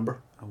in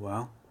November. Oh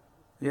wow.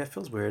 Yeah, it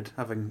feels weird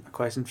having a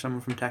question for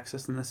someone from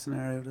Texas in this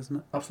scenario, doesn't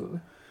it?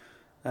 Absolutely.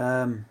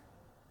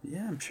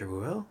 Yeah, I'm sure we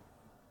will.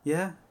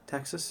 Yeah,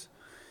 Texas.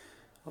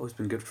 Always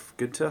been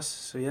good to us,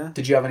 so yeah.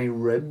 Did you have any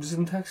ribs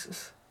in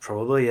Texas?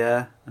 Probably,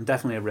 yeah. I'm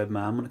definitely a rib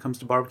man when it comes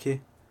to barbecue.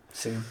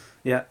 Same.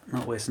 Yeah,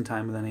 not wasting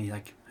time with any,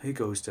 like, who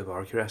goes to a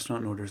barbecue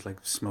restaurant and orders, like,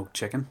 smoked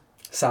chicken?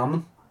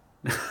 Salmon.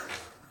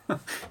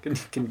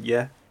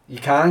 Yeah. You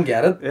can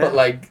get it, Yeah. but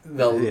like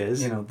It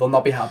is. they'll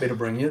not be happy to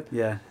bring you it.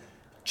 Yeah.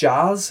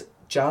 Jazz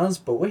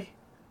Bowie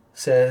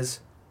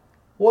says,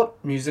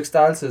 what music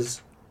styles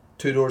has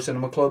Two Door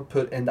Cinema Club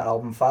put into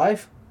album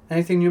 5?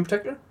 Anything new in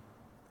particular?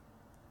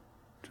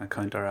 Trying to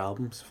count our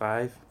albums.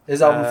 5.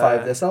 Is album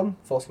 5 this album?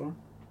 False alarm?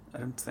 I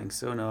don't think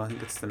so, no. I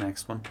think it's the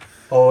next one.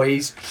 Oh,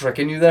 he's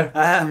tricking you there.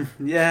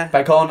 Yeah.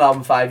 By calling it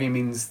album 5, he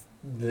means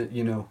the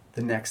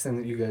next thing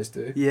that you guys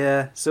do.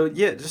 Yeah, so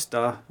yeah, just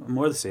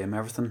more the same,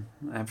 everything,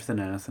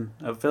 anything.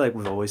 I feel like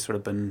we've always sort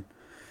of been...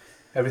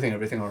 Everything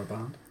or a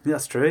band. Yeah,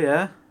 that's true,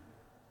 yeah.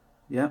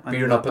 Yeah. But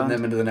you're not putting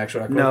them into the next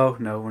record? No,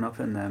 we're not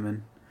putting them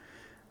in.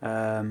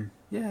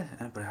 Yeah,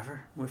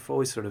 whatever. We've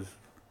always sort of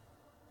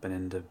been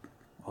into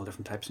all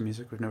different types of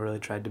music. We've never really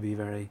tried to be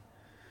very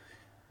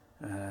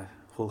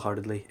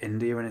wholeheartedly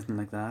indie or anything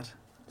like that.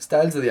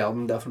 Styles of the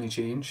album definitely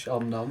change,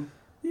 album to album.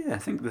 Yeah, I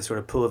think the sort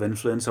of pool of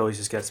influence always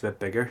just gets a bit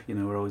bigger. You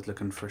know, we're always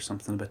looking for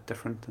something a bit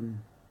different, and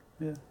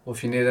yeah. Well,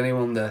 if you need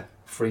anyone to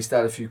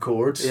freestyle a few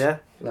chords, Yeah.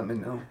 let me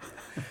know.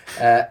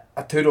 A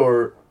Two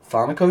Door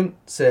fan account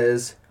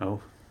says,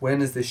 Oh.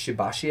 when is this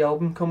Shibashi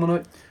album coming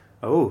out?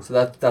 Oh. So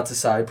that's a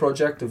side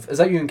project of... Is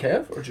that you and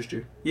Kev, or just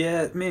you?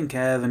 Yeah, me and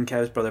Kev, and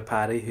Kev's brother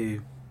Paddy, who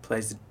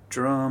plays the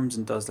drums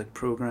and does like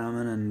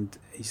programming, and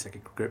he's like a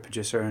great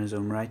producer in his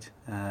own right.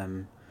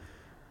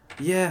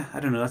 Yeah, I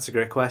don't know, that's a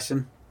great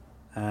question.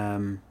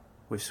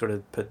 We've sort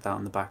of put that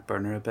on the back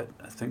burner a bit.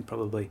 I think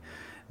probably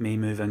me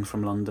moving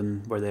from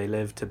London, where they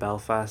live, to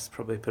Belfast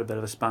probably put a bit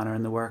of a spanner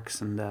in the works,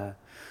 and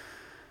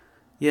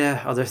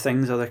yeah, other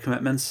things, other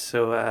commitments.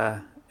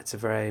 So it's a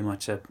very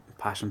much a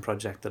passion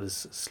project that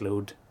has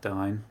slowed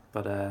down,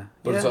 but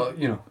But yeah, it's all,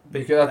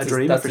 because that's a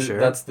dream that's for sure.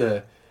 That's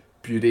the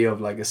beauty of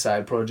like a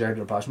side project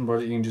or a passion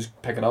project. You can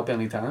just pick it up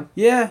anytime.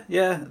 yeah.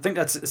 I think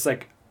it's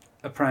like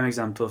a prime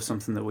example of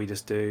something that we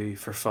just do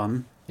for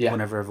fun. Yeah.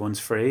 Whenever everyone's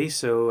free.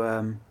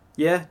 So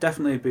yeah,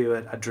 definitely be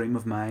a dream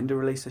of mine to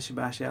release a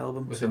Shibashi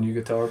album. With so, a new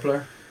guitar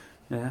player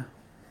yeah.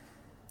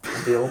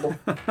 available.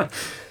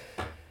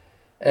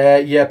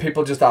 Yeah,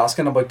 people just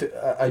asking about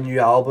a new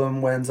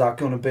album. When's that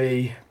going to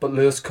be? But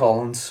Lewis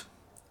Collins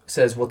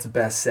says, what's the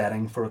best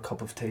setting for a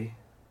cup of tea?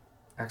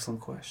 Excellent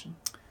question.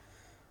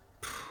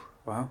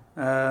 Wow.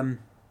 Probably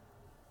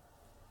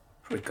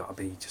got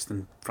to be just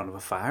in front of a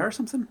fire or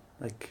something.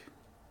 Like,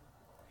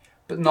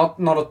 But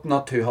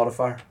not too hot a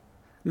fire.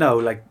 no,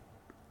 like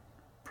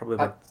probably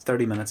about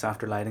 30 minutes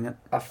after lighting it.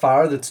 A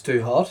fire that's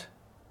too hot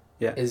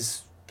Yeah.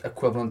 is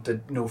equivalent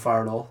to no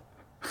fire at all.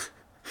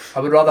 I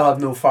would rather have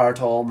no fire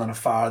at all than a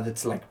fire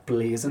that's like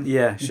blazing.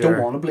 Yeah, You sure.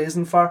 don't want a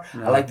blazing fire.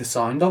 No. I like the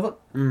sound of it,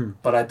 Mm.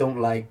 but I don't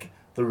like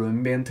the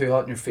room being too hot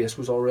and your face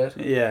goes all red.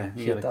 Yeah,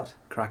 you Hate gotta that.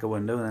 crack a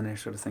window and then you're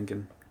sort of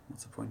thinking,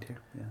 what's the point here?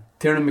 Yeah.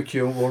 Tiernan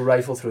McEwen, we'll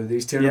rifle through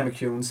these. Tiernan Yeah.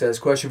 McEwen says,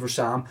 question for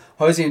Sam,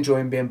 how's he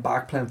enjoying being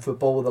back playing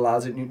football with the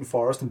lads at Newton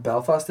Forest and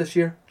Belfast this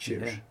year?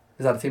 Cheers. Yeah.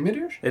 Is that a teammate of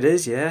yours? It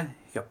is, yeah.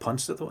 You got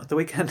punched at the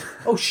weekend.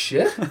 Oh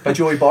shit, by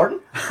Joey Barton?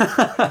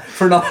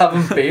 For not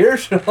having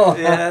beers?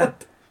 Yeah.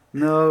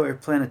 No, we're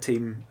playing a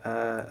team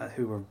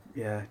who were,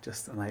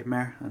 just a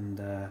nightmare.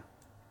 And,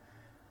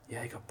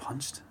 he got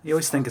punched. You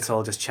always think it's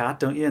all just chat,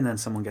 don't you? And then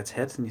someone gets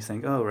hit and you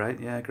think, oh, right,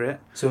 yeah, great.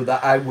 So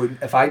that I would,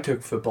 if I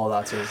took football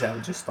that seriously, I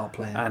would just stop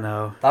playing. I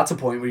know. That's a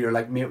point where you're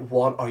like, mate,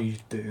 what are you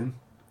doing?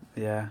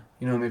 Yeah.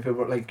 You know what I mean?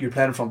 People are like, you're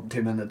playing in front of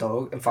 2 minute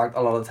dog. In fact,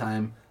 a lot of the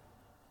time,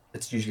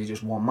 it's usually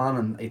just one man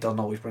and he doesn't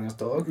always bring his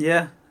dog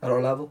Yeah. at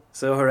our level.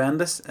 So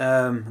horrendous.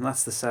 And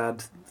that's the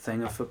sad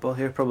thing of football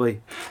here.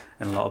 Probably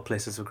in a lot of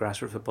places of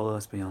grassroots football,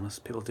 let's be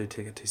honest. People do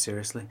take it too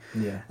seriously.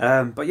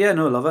 Yeah. But yeah,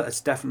 no, love it.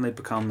 It's definitely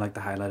become like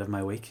the highlight of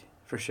my week.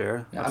 For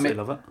sure. Yeah, Absolutely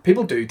love it.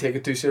 People do take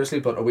it too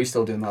seriously, but are we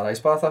still doing that ice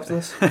bath after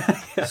this?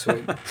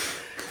 Sweet.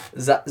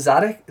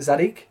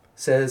 Zadik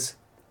says,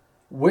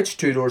 which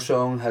Tudor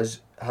song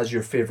has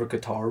your favourite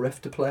guitar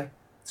riff to play?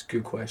 It's a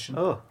good question.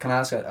 Oh. Can I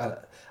ask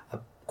a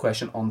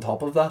question on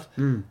top of that?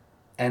 Mm.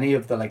 Any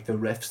of the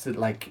riffs that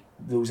like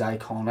those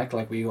iconic,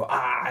 like where you go,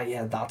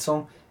 yeah, that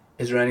song,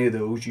 is there any of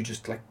those you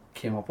just like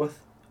came up with?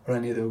 Or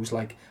any of those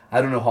like,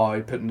 I don't know how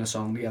putting a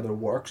song together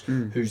works,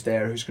 who's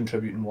there, who's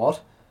contributing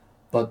what,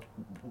 but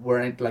were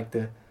any like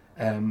the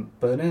I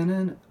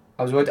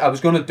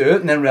was going to do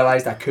it and then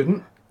realised I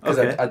couldn't because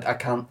Okay. I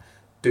can't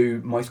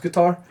do mouth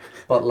guitar,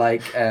 but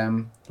like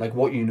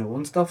What You Know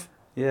and stuff,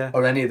 Yeah.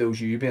 or any of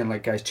those you being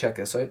like, guys, check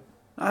this out.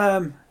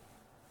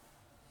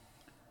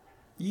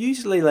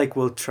 Usually like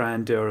we'll try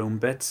and do our own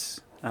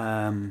bits,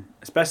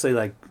 especially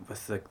like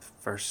with the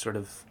first sort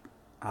of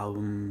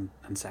album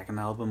and second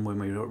album when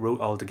we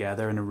wrote all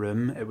together in a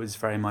room. It was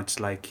very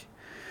much like,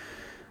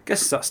 I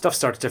guess stuff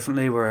starts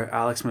differently where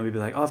Alex maybe be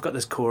like, oh, I've got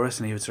this chorus,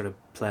 and he would sort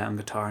of play it on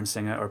guitar and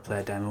sing it or play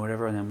a demo or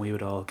whatever, and then we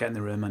would all get in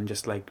the room and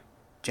just like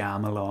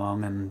jam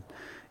along, and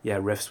yeah,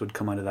 riffs would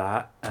come out of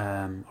that,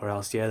 or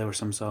else there were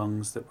some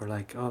songs that were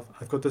like, oh,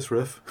 I've got this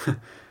riff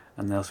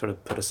and they'll sort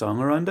of put a song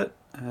around it.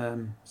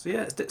 So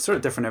yeah, it's sort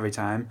of different every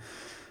time,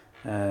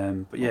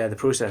 but yeah, the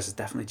process has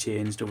definitely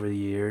changed over the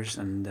years,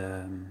 and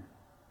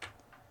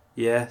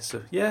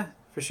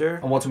for sure.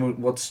 And what's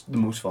the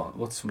most fun?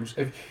 What's the most,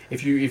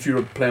 if you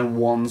were playing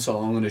one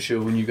song on a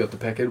show and you got to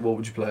pick it, what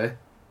would you play?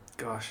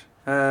 Gosh,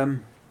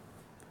 don't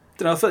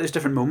know. I feel like there's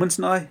different moments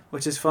now,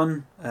 which is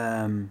fun.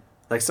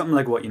 Like something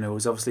like What You Know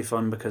is obviously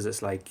fun because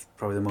it's like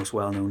probably the most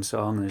well-known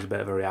song, and there's a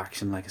bit of a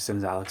reaction like as soon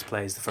as Alex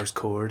plays the first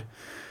chord.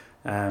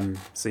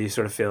 So you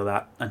sort of feel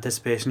that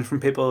anticipation from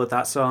people with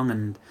that song,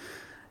 and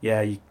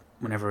yeah,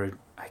 whenever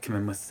I come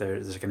in with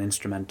there's like an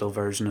instrumental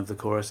version of the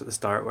chorus at the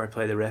start where I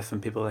play the riff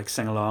and people like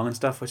sing along and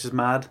stuff, which is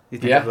mad. You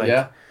think of, like,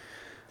 Yeah.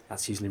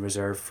 That's usually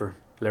reserved for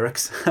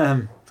lyrics.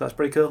 So that's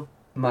pretty cool.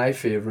 My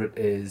favourite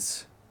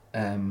is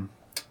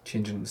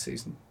Changing the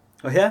Season.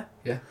 Oh yeah?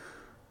 Yeah.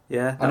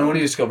 Yeah. I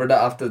only discovered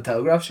that after the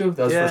Telegraph show.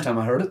 That was the Yeah. first time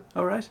I heard it.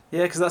 All right.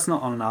 Yeah, because that's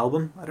not on an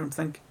album, I don't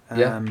think.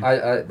 Yeah,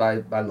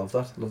 I love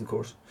that. I love the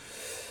chorus.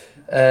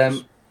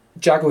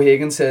 Jack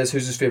O'Hagan says,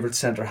 who's his favourite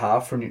centre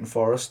half for Newton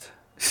Forest?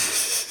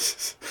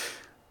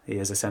 He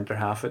is a centre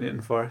half at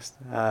Newton Forest.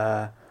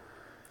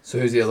 So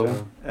who's the other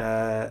one?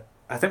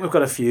 I think we've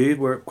got a few.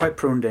 We're quite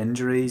prone to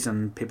injuries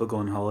and people go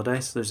on holiday,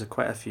 so there's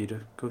quite a few to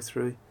go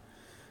through.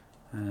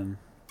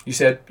 You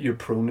said you're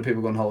prone to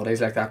people going on holidays,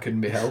 like that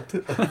couldn't be helped.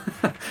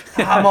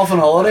 I'm off on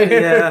holiday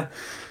here.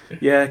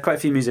 Yeah, quite a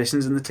few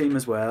musicians in the team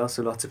as well,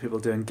 so lots of people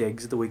doing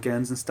gigs at the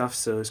weekends and stuff,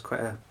 so it's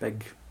quite a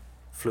big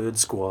fluid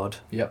squad.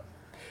 Yep.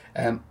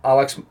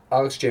 Alex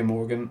J.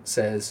 Morgan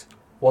says,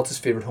 what's his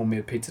favourite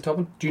homemade pizza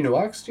topping? Do you know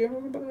Alex J.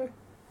 Morgan, by the way?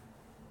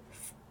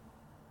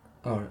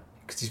 Alright,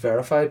 because he's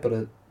verified,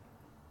 but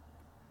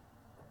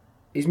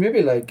he's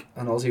maybe like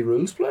an Aussie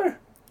rules player.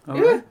 Oh,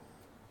 yeah, right.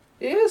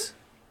 He is.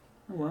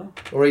 Oh, wow.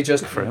 Or he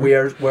just for him.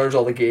 wears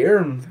all the gear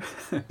and...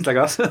 It's like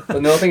us.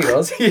 But no, I think he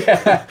does.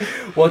 Yeah.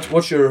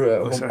 What's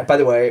your... sorry. By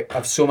the way, I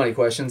have so many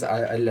questions.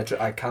 I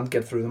literally I can't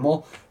get through them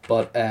all.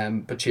 But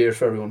cheers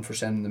for everyone for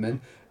sending them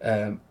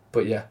in.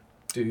 But yeah,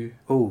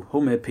 Oh,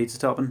 homemade pizza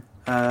topping.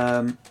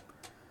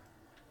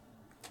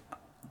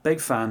 Big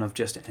fan of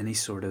just any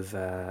sort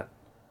of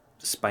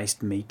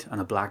spiced meat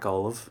and a black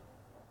olive.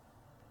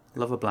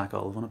 Love a black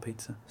olive on a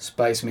pizza.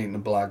 spice meat and a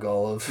black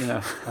olive.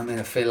 Yeah. I mean,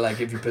 I feel like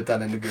if you put that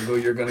into Google,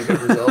 you're going to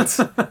get results.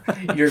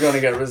 You're going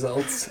to get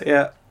results.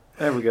 Yeah,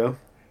 there we go.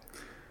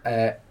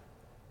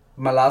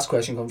 My last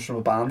question comes from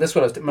a band. This is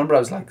what I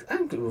was like, I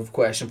think we have a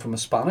question from a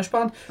Spanish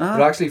band. Ah.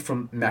 They're actually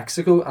from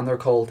Mexico, and they're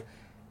called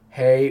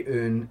Hey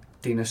Un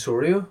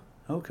Dinosaurio.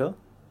 Oh, cool.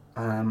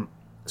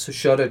 So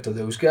shout out to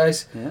those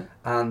guys. Yeah.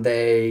 And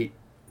they...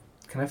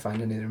 Can I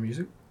find any of their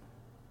music?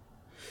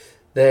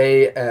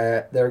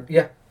 They're...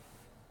 Yeah.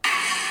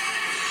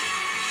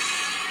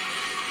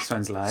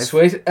 Sounds live.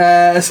 Sweet.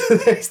 So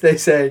they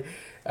say,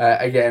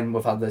 again,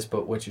 we've had this,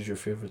 but which is your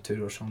favourite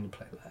Tudor song to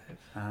play live?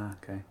 Ah,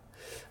 okay.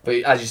 But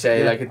as you say,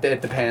 Yeah. like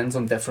it depends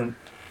on different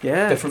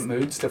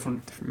moods,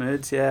 different.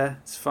 moods. Yeah,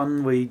 it's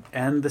fun. We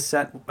end the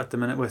set at the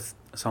minute with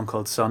a song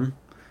called "Sun,"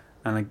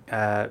 and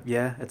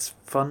yeah, it's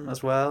fun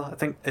as well. I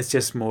think it's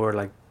just more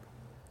like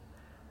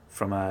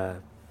from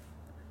a,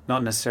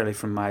 not necessarily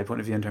from my point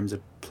of view in terms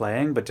of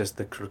playing, but just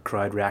the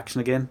crowd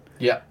reaction again.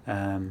 Yeah.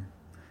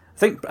 I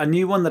think a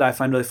new one that I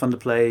find really fun to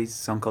play is a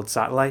song called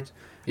 "Satellite."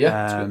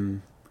 Yeah. It's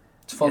good.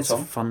 It's a fun It's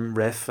song. a fun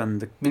riff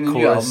and the I mean, the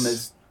new chorus. album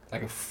is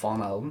like a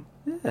fun album.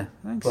 Yeah,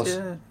 thanks. Plus,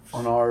 Yeah.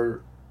 On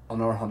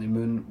our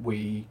honeymoon,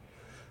 we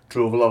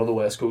drove a lot of the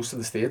West Coast to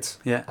the States,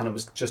 Yeah. and it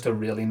was just a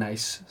really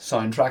nice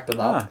soundtrack to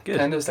that. Ah, good.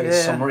 Kind of, it's like a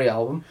Yeah. summary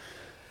album.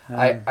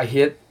 I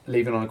hate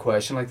leaving on a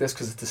question like this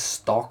because it's a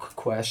stock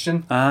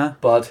question.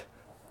 But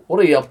what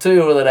are you up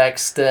to over the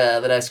next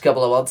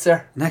couple of months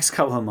there? Next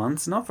couple of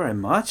months, not very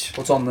much.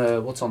 What's on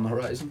the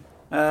horizon?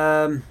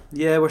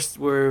 Yeah,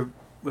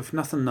 we've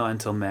nothing now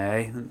until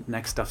May.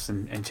 Next stuff's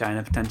in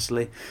China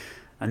potentially,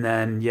 and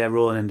then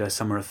rolling into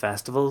summer of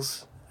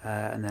festivals,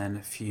 and then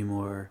a few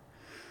more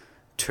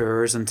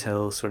tours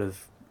until sort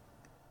of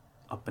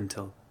up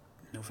until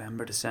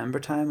November, December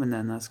time, and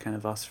then that's kind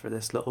of us for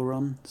this little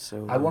run.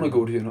 So I want to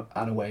go to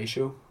an away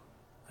show.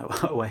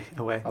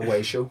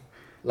 Away show,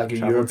 like a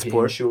Travel and European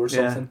sport. show or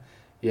something.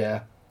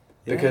 Yeah,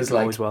 because you're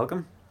like always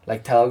welcome.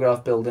 like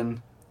Telegraph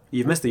Building.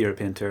 You've missed the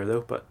European tour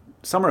though, but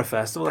summer of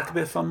festival, that could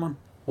be a fun one.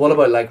 What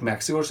about like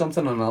Mexico or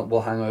something, and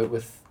we'll hang out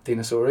with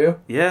Dinosaurio?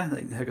 Yeah,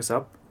 like, hook us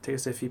up, take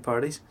us to a few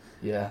parties.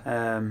 Yeah.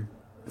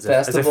 As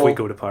if Festival. we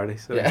go to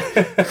parties. So. Yeah.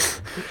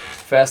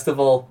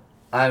 Festival.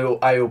 I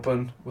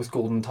open with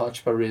Golden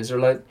Touch by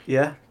Razorlight,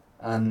 Yeah.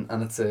 and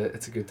it's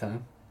a good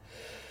time.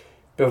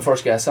 Being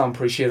first guest, Sam,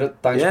 appreciate it.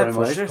 Thanks very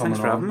pleasure. much for coming Thanks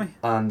for on.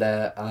 having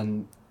me.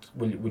 And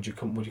would you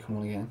come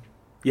on again?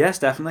 Yes,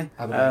 definitely.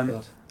 I would like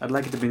that. I'd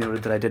like it to be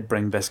noted that I did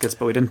bring biscuits,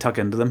 but we didn't tuck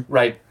into them.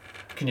 Right.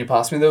 Can you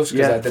pass me those?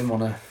 Because Yeah. I didn't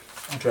want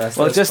to address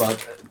Well, this.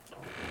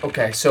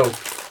 Okay, so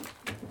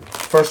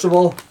first of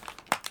all,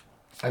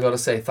 I gotta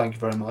say thank you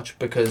very much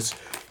because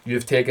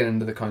you've taken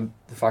into account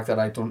the fact that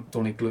I don't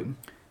eat gluten.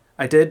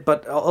 I did,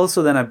 but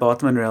also then I bought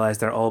them and realised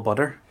they're all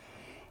butter.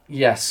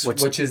 Yes,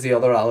 which is the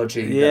other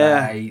allergy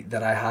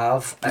that I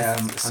have.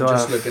 So I'm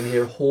just looking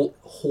here, whole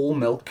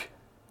milk.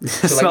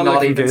 It's So like not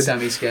looking even good.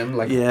 semi-skim,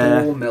 like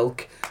Yeah. whole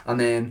milk, and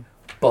then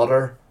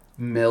butter,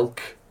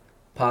 milk,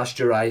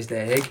 pasteurized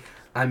egg.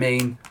 I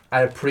mean,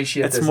 I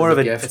appreciate It's this more as of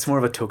a a gift. it's more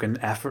of a token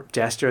effort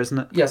gesture, isn't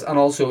it? Yes, and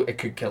also it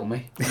could kill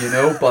me,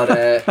 but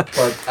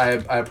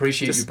I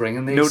appreciate Just you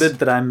bringing these. Noted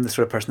that I'm the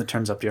sort of person that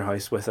turns up to your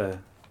house with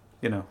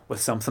with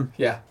something.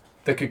 Yeah,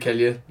 that could kill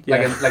you,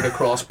 Yeah. like a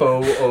crossbow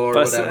or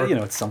But whatever.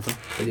 it's something.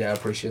 But yeah, I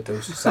appreciate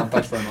those. Sam,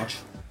 thanks very much.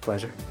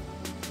 Pleasure.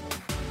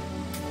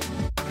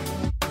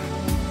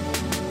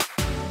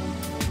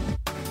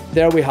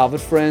 There we have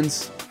it,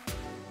 friends.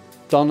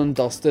 Done and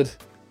dusted.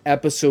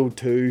 Episode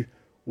 2.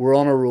 We're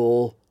on a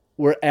roll.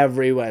 We're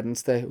every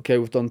Wednesday. Okay,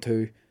 we've done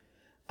 2.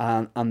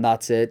 And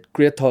that's it.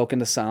 Great talking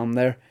to Sam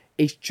there.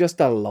 He's just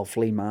a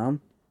lovely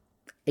man.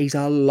 He's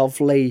a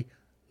lovely,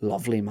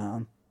 lovely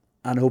man.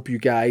 And I hope you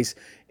guys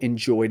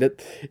enjoyed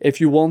it.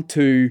 If you want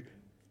to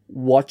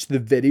watch the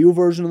video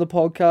version of the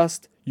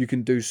podcast, you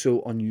can do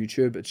so on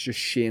YouTube. It's just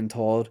Shane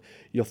Todd.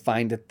 You'll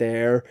find it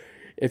there.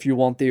 If you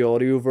want the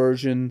audio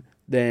version,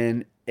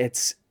 then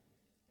it's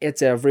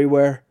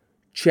everywhere.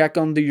 Check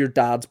under your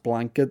dad's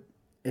blanket.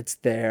 It's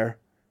there.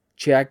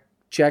 Check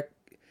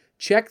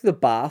the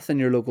bath in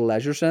your local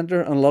leisure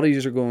centre. And a lot of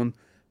you are going,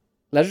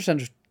 leisure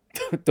centres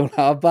don't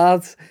have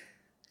baths.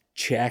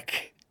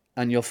 Check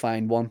and you'll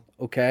find one.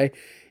 Okay?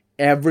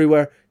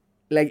 Everywhere.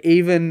 Like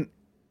even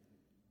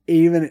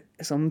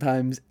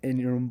sometimes in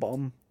your own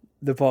bum,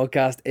 the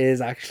podcast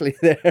is actually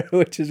there,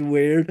 which is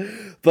weird.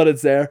 But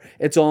it's there.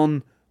 It's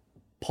on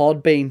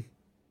Podbean.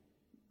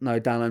 Now,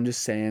 Dan, I'm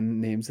just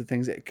saying names of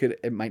things.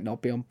 It might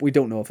not be on. We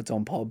don't know if it's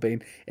on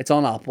Podbean. It's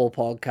on Apple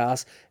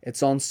Podcasts.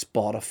 It's on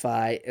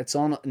Spotify. It's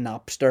on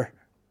Napster.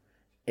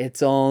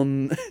 It's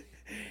on.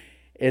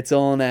 It's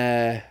on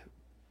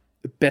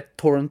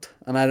BitTorrent,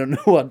 and I don't know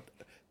what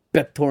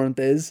BitTorrent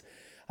is.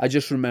 I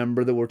just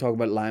remember that we're talking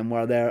about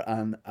LimeWire there,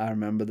 and I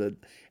remember that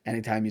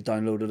anytime you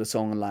downloaded a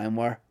song on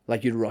LimeWire,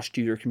 like you'd rush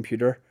to your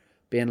computer,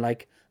 being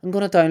like, "I'm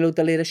gonna download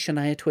the latest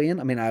Shania Twain."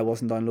 I mean, I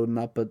wasn't downloading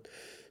that, but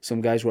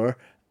some guys were.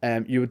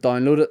 You would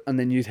download it and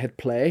then you'd hit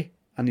play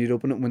and you'd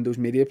open it in Windows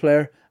Media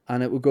Player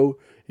and it would go,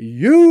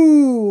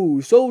 "You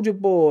Soulja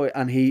Boy,"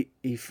 and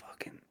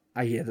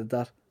I hated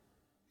that.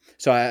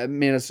 So I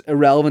mean, it's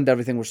irrelevant to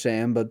everything we're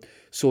saying, but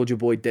Soulja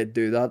Boy did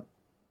do that.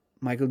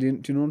 Michael, do you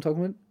know what I'm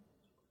talking about?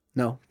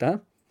 No,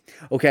 Dan?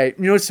 Okay,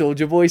 you know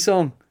Soulja Boy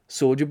song?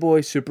 Soulja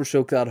Boy, Super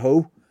Soak That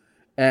Hoe.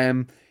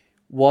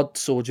 What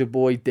Soulja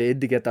Boy did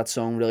to get that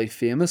song really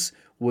famous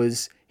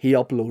was he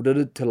uploaded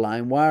it to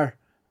LimeWire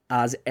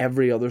as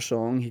every other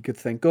song he could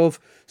think of.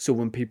 So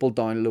when people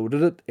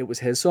downloaded it, it was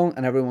his song,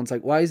 and everyone's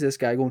like, "Why is this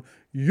guy going,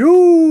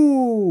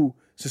 you?"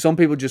 So some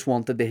people just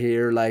wanted to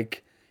hear,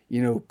 like,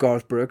 you know,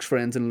 Garth Brooks,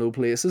 Friends in Low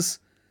Places,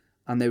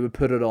 and they would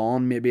put it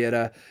on maybe at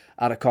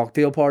a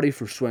cocktail party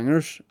for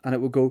swingers, and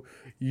it would go,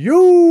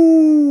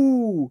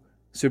 yo,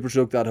 Super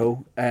Soak That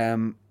Hoe.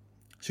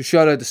 So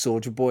shout out to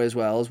Soulja Boy as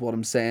well, is what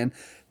I'm saying.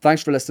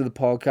 Thanks for listening to the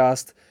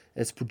podcast.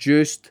 It's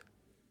produced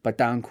by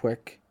Dan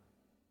Quick.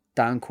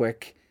 Dan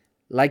Quick,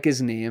 like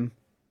his name,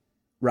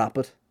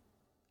 rapid.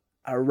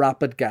 A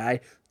rapid guy,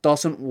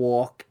 doesn't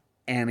walk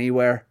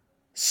anywhere,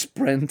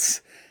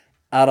 sprints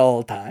at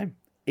all time.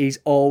 He's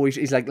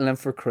like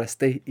Linford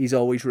Christie. He's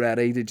always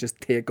ready to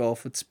just take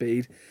off at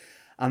speed.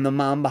 And the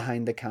man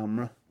behind the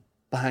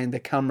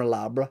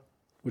Labra,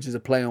 which is a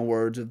play on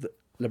words of the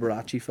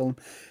Liberace film,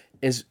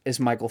 is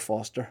Michael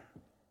Foster.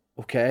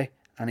 Okay?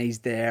 And he's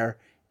there.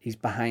 He's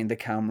behind the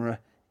camera.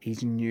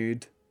 He's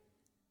nude.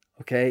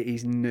 Okay?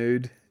 He's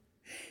nude.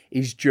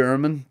 He's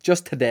German.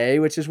 Just today,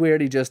 which is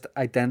weird, he just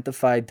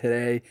identified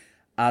today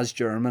as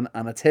German.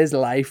 And it's his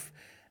life.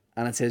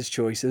 And it's his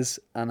choices.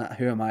 And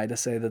who am I to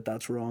say that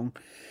that's wrong?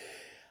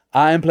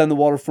 I am playing the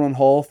Waterfront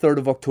Hall, 3rd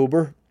of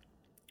October.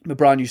 My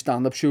brand new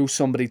stand-up show,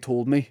 Somebody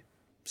Told Me.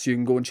 So you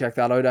can go and check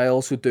that out. I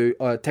also do,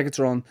 tickets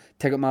are on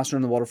Ticketmaster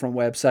on the Waterfront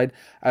website.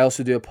 I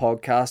also do a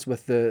podcast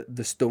with the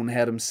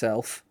Stonehead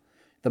himself,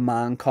 the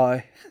man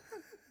cow.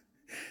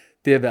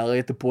 Dave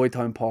Elliott, the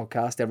Boytown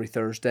podcast, every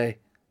Thursday.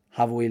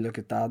 Have a wee look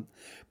at that.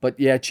 But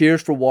yeah,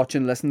 cheers for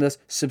watching, listen to this.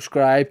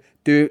 Subscribe.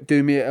 Do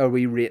me a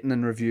wee rating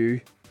and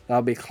review.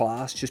 That'll be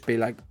class. Just be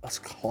like, that's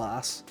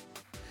class.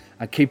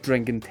 And keep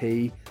drinking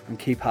tea and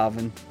keep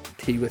having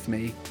tea with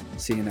me.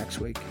 See you next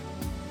week.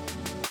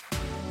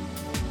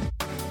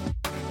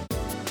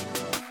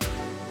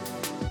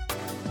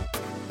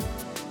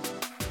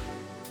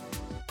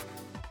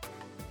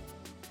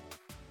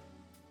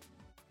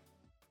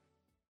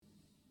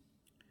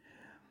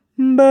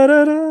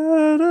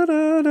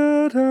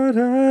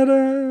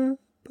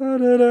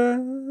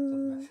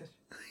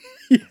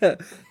 Yeah,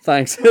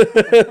 thanks.